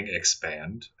retro gaming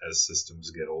expand as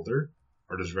systems get older?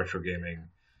 Or does retro gaming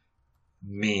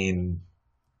mean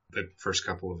the first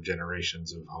couple of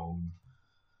generations of home,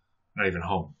 not even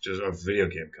home, just of video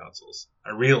game consoles?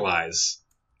 I realize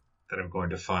that I'm going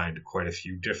to find quite a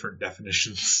few different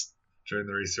definitions during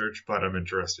the research, but I'm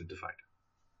interested to find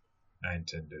it. I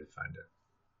intend to find it.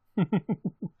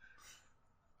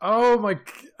 Oh my,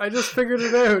 I just figured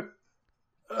it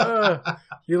out.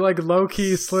 You like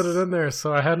low-key slid it in there,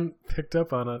 so I hadn't picked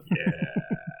up on it. Yeah.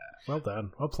 Well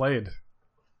done. Well played.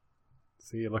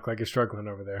 See, you look like you're struggling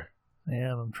over there. I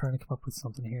am. I'm trying to come up with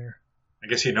something here. I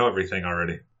guess you know everything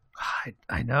already.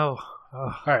 I know. Oh,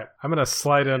 All right, I'm going to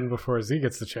slide in before Z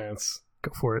gets the chance.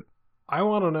 go for it. I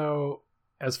want to know,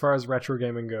 as far as retro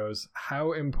gaming goes,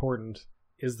 how important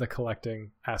is the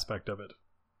collecting aspect of it?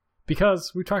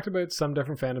 Because we talked about some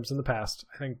different fandoms in the past.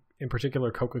 I think, in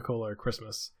particular, Coca-Cola or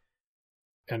Christmas.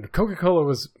 And Coca-Cola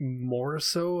was more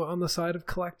so on the side of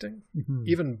collecting. Mm-hmm.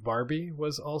 Even Barbie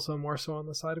was also more so on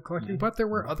the side of collecting. But there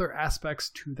were other aspects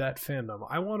to that fandom.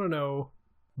 I want to know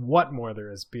what more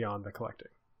there is beyond the collecting.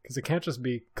 Because it can't just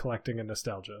be collecting and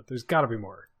nostalgia. There's got to be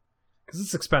more. Because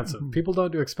it's expensive. People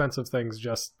don't do expensive things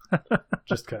just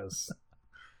because.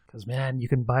 Because, man, you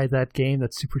can buy that game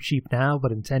that's super cheap now,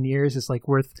 but in 10 years it's like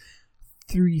worth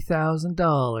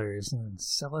 $3,000 and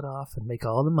sell it off and make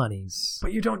all the monies.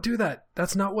 But you don't do that.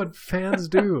 That's not what fans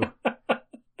do.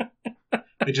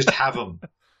 They just have them.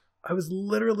 I was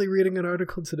literally reading an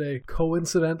article today,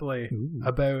 coincidentally,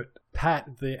 about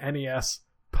Pat, the NES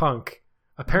punk.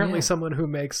 Apparently someone who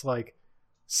makes like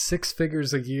 6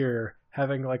 figures a year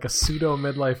having like a pseudo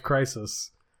midlife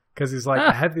crisis. Because he's like,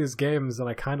 I had these games and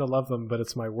I kind of love them, but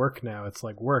it's my work now. It's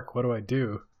like, work, what do I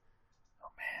do?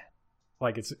 Oh, man.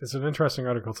 Like, it's an interesting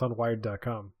article. It's on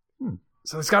Wired.com.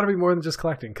 So it's got to be more than just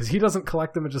collecting, because he doesn't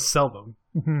collect them and just sell them.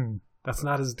 Mm-hmm. That's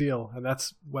not his deal, and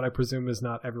that's what I presume is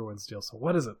not everyone's deal. So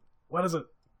what is it? What is it?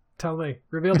 Tell me.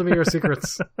 Reveal to me your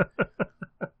secrets.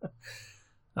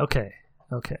 Okay.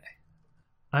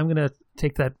 I'm going to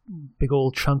take that big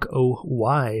old chunk of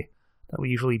why that we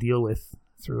usually deal with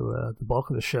through the bulk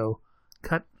of the show,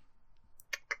 cut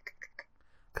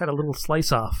a little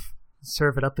slice off,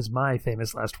 serve it up as my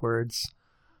famous last words.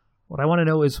 What I want to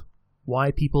know is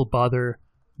why people bother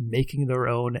making their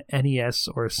own NES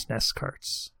or SNES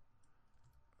carts.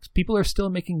 'Cause people are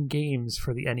still making games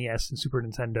for the NES and Super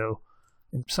Nintendo,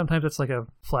 and sometimes it's like a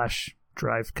flash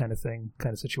drive kind of thing,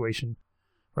 kind of situation,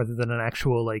 rather than an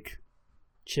actual like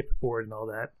chip board and all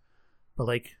that. But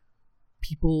like,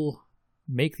 people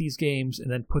make these games and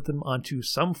then put them onto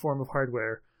some form of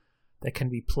hardware that can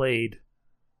be played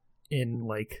in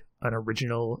like an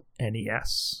original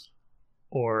NES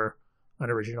or an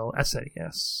original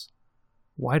SNES.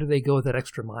 Why do they go that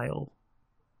extra mile?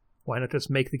 Why not just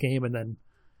make the game and then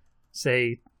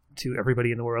say to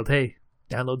everybody in the world, hey,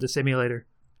 download this emulator,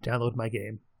 download my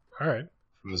game. All right.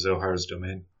 From Zohar's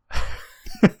domain.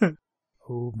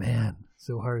 Oh man,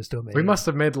 Zohar's domain. We must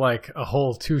have made like a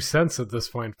whole 2 cents at this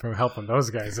point from helping those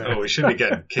guys out. Oh, we should be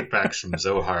getting kickbacks from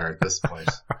Zohar at this point.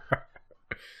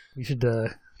 We should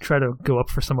try to go up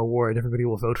for some award. Everybody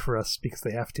will vote for us because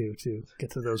they have to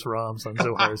get to those ROMs on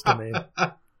Zohar's domain.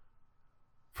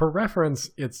 For reference,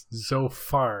 it's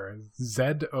Zophar.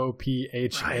 Zophar.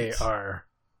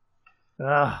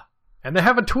 Ah, And they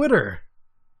have a Twitter.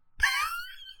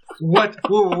 What?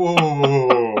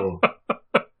 Whoa.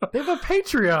 They have a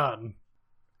Patreon.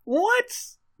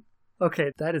 what?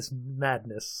 Okay, that is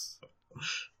madness.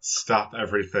 Stop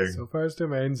everything. Zophar's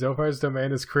domain. Zophar's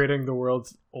domain is creating the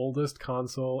world's oldest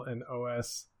console and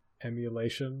OS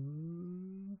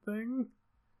emulation thing.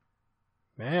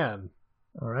 Man.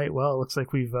 All right, well, it looks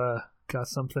like we've got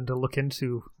something to look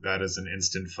into. That is an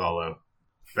instant follow.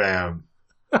 Bam.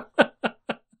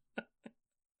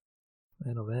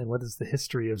 Man, oh man, what is the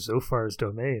history of Zophar's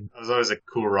domain? I was always a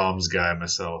cool ROMs guy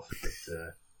myself.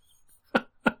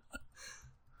 But,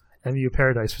 MU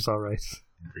Paradise was all right.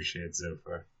 appreciate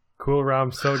Zophar. Cool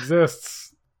ROM still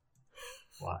exists.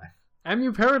 Why?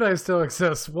 MU Paradise still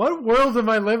exists. What world am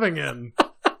I living in?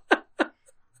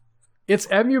 It's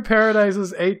MU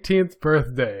Paradise's 18th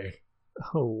birthday.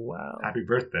 Oh, wow. Happy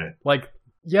birthday. Like,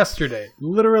 yesterday.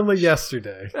 Literally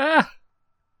yesterday. Ah!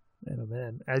 Man, oh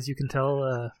man. As you can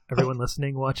tell, everyone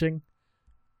listening, watching,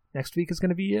 next week is going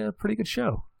to be a pretty good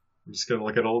show. I'm just going to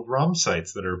look at old ROM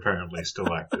sites that are apparently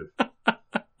still active.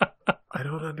 I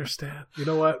don't understand. You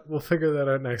know what? We'll figure that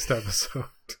out next episode.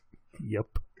 Yep.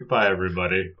 Goodbye,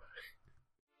 everybody.